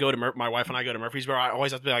time we go to my wife and I go to Murfreesboro, I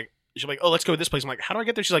always have to be like, she's like, oh, let's go to this place. I'm like, how do I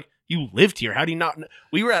get there? She's like, you lived here. How do you not know?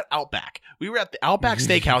 We were at Outback. We were at the Outback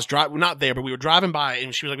Steakhouse. We're not there, but we were driving by,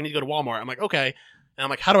 and she was like, we need to go to Walmart. I'm like, okay. And I'm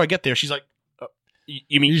like, how do I get there? She's like,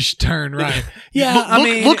 you mean you just turn right? Yeah,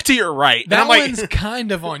 look to your right. That and I'm one's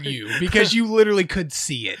kind of on you because you literally could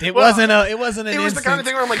see it. It Well, wasn't an it was instant. the kind of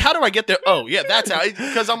thing where I'm like, how do I get there? Oh, yeah, that's how.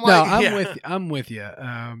 Because I'm No, like, I'm with you.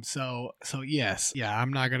 So yes, yeah,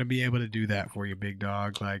 I'm not gonna be able to do that for you, big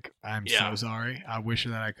dog. Like, I'm so sorry. I wish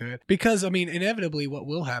that I could, because inevitably, what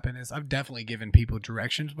will happen is I've definitely given people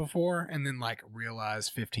directions before, and then like realize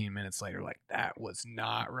 15 minutes later, like that was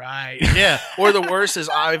not right. Yeah. Or the worst is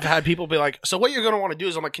I've had people be like, so what you're going to want to do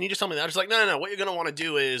is, I'm like, can you just tell me that? It's like, no. What you're going to want to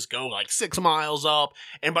do is go like 6 miles up.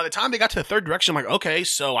 And by the time they got to the third direction, I'm like, okay,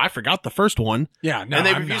 so I forgot the first one. Yeah. No, and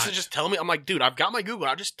they refuse to just tell me. I'm like, dude, I've got my Google.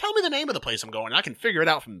 Now just tell me the name of the place I'm going. I can figure it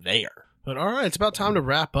out from there. But all right, it's about time to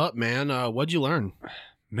wrap up, man. What'd you learn?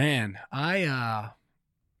 Man,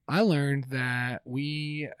 I learned that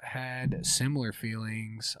we had similar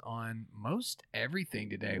feelings on most everything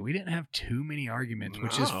today. We didn't have too many arguments,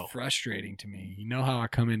 which is frustrating to me. You know how I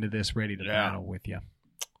come into this ready to battle with you.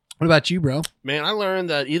 What about you, bro? Man, I learned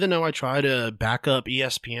that even though I try to back up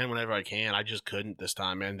ESPN whenever I can, I just couldn't this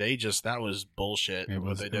time, man. That was bullshit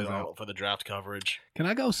what they did for the draft coverage. Can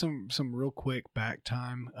I go some real quick back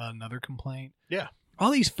time? Another complaint? Yeah.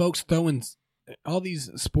 All these sports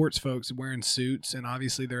folks wearing suits, and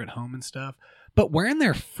obviously they're at home and stuff, but wearing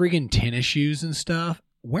their friggin' tennis shoes and stuff,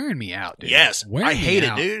 wearing me out, dude. Yes, Wearing I me hate it,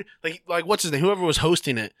 out. dude. Like what's his name? Whoever was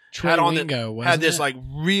hosting it Trey had on Wingo, had wasn't this it? like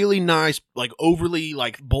really nice, like overly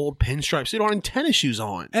like bold pinstripe suit on and tennis shoes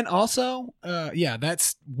on. And also, yeah,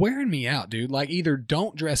 that's wearing me out, dude. Like, either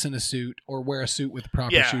don't dress in a suit or wear a suit with a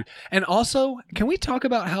proper Yeah. shoe. And also, can we talk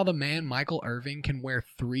about how the man Michael Irving can wear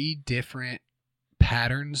 3 different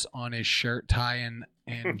patterns on his shirt, tie, and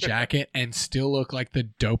jacket and still look like the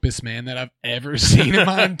dopest man that I've ever seen in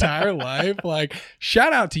my entire life? Like,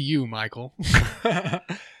 shout out to you, Michael.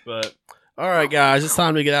 But all right, guys, it's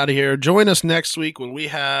time to get out of here. Join us next week when we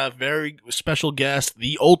have very special guest,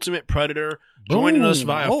 the Ultimate Predator, joining us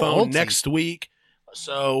via phone next week.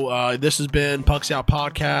 So this has been Pucks Out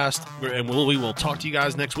Podcast, and we will talk to you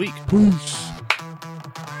guys next week.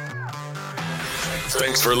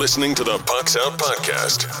 Thanks for listening to the Pucks Out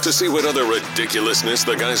Podcast. To see what other ridiculousness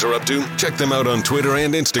the guys are up to, check them out on Twitter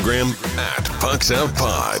and Instagram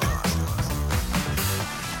 @PucksOutPod.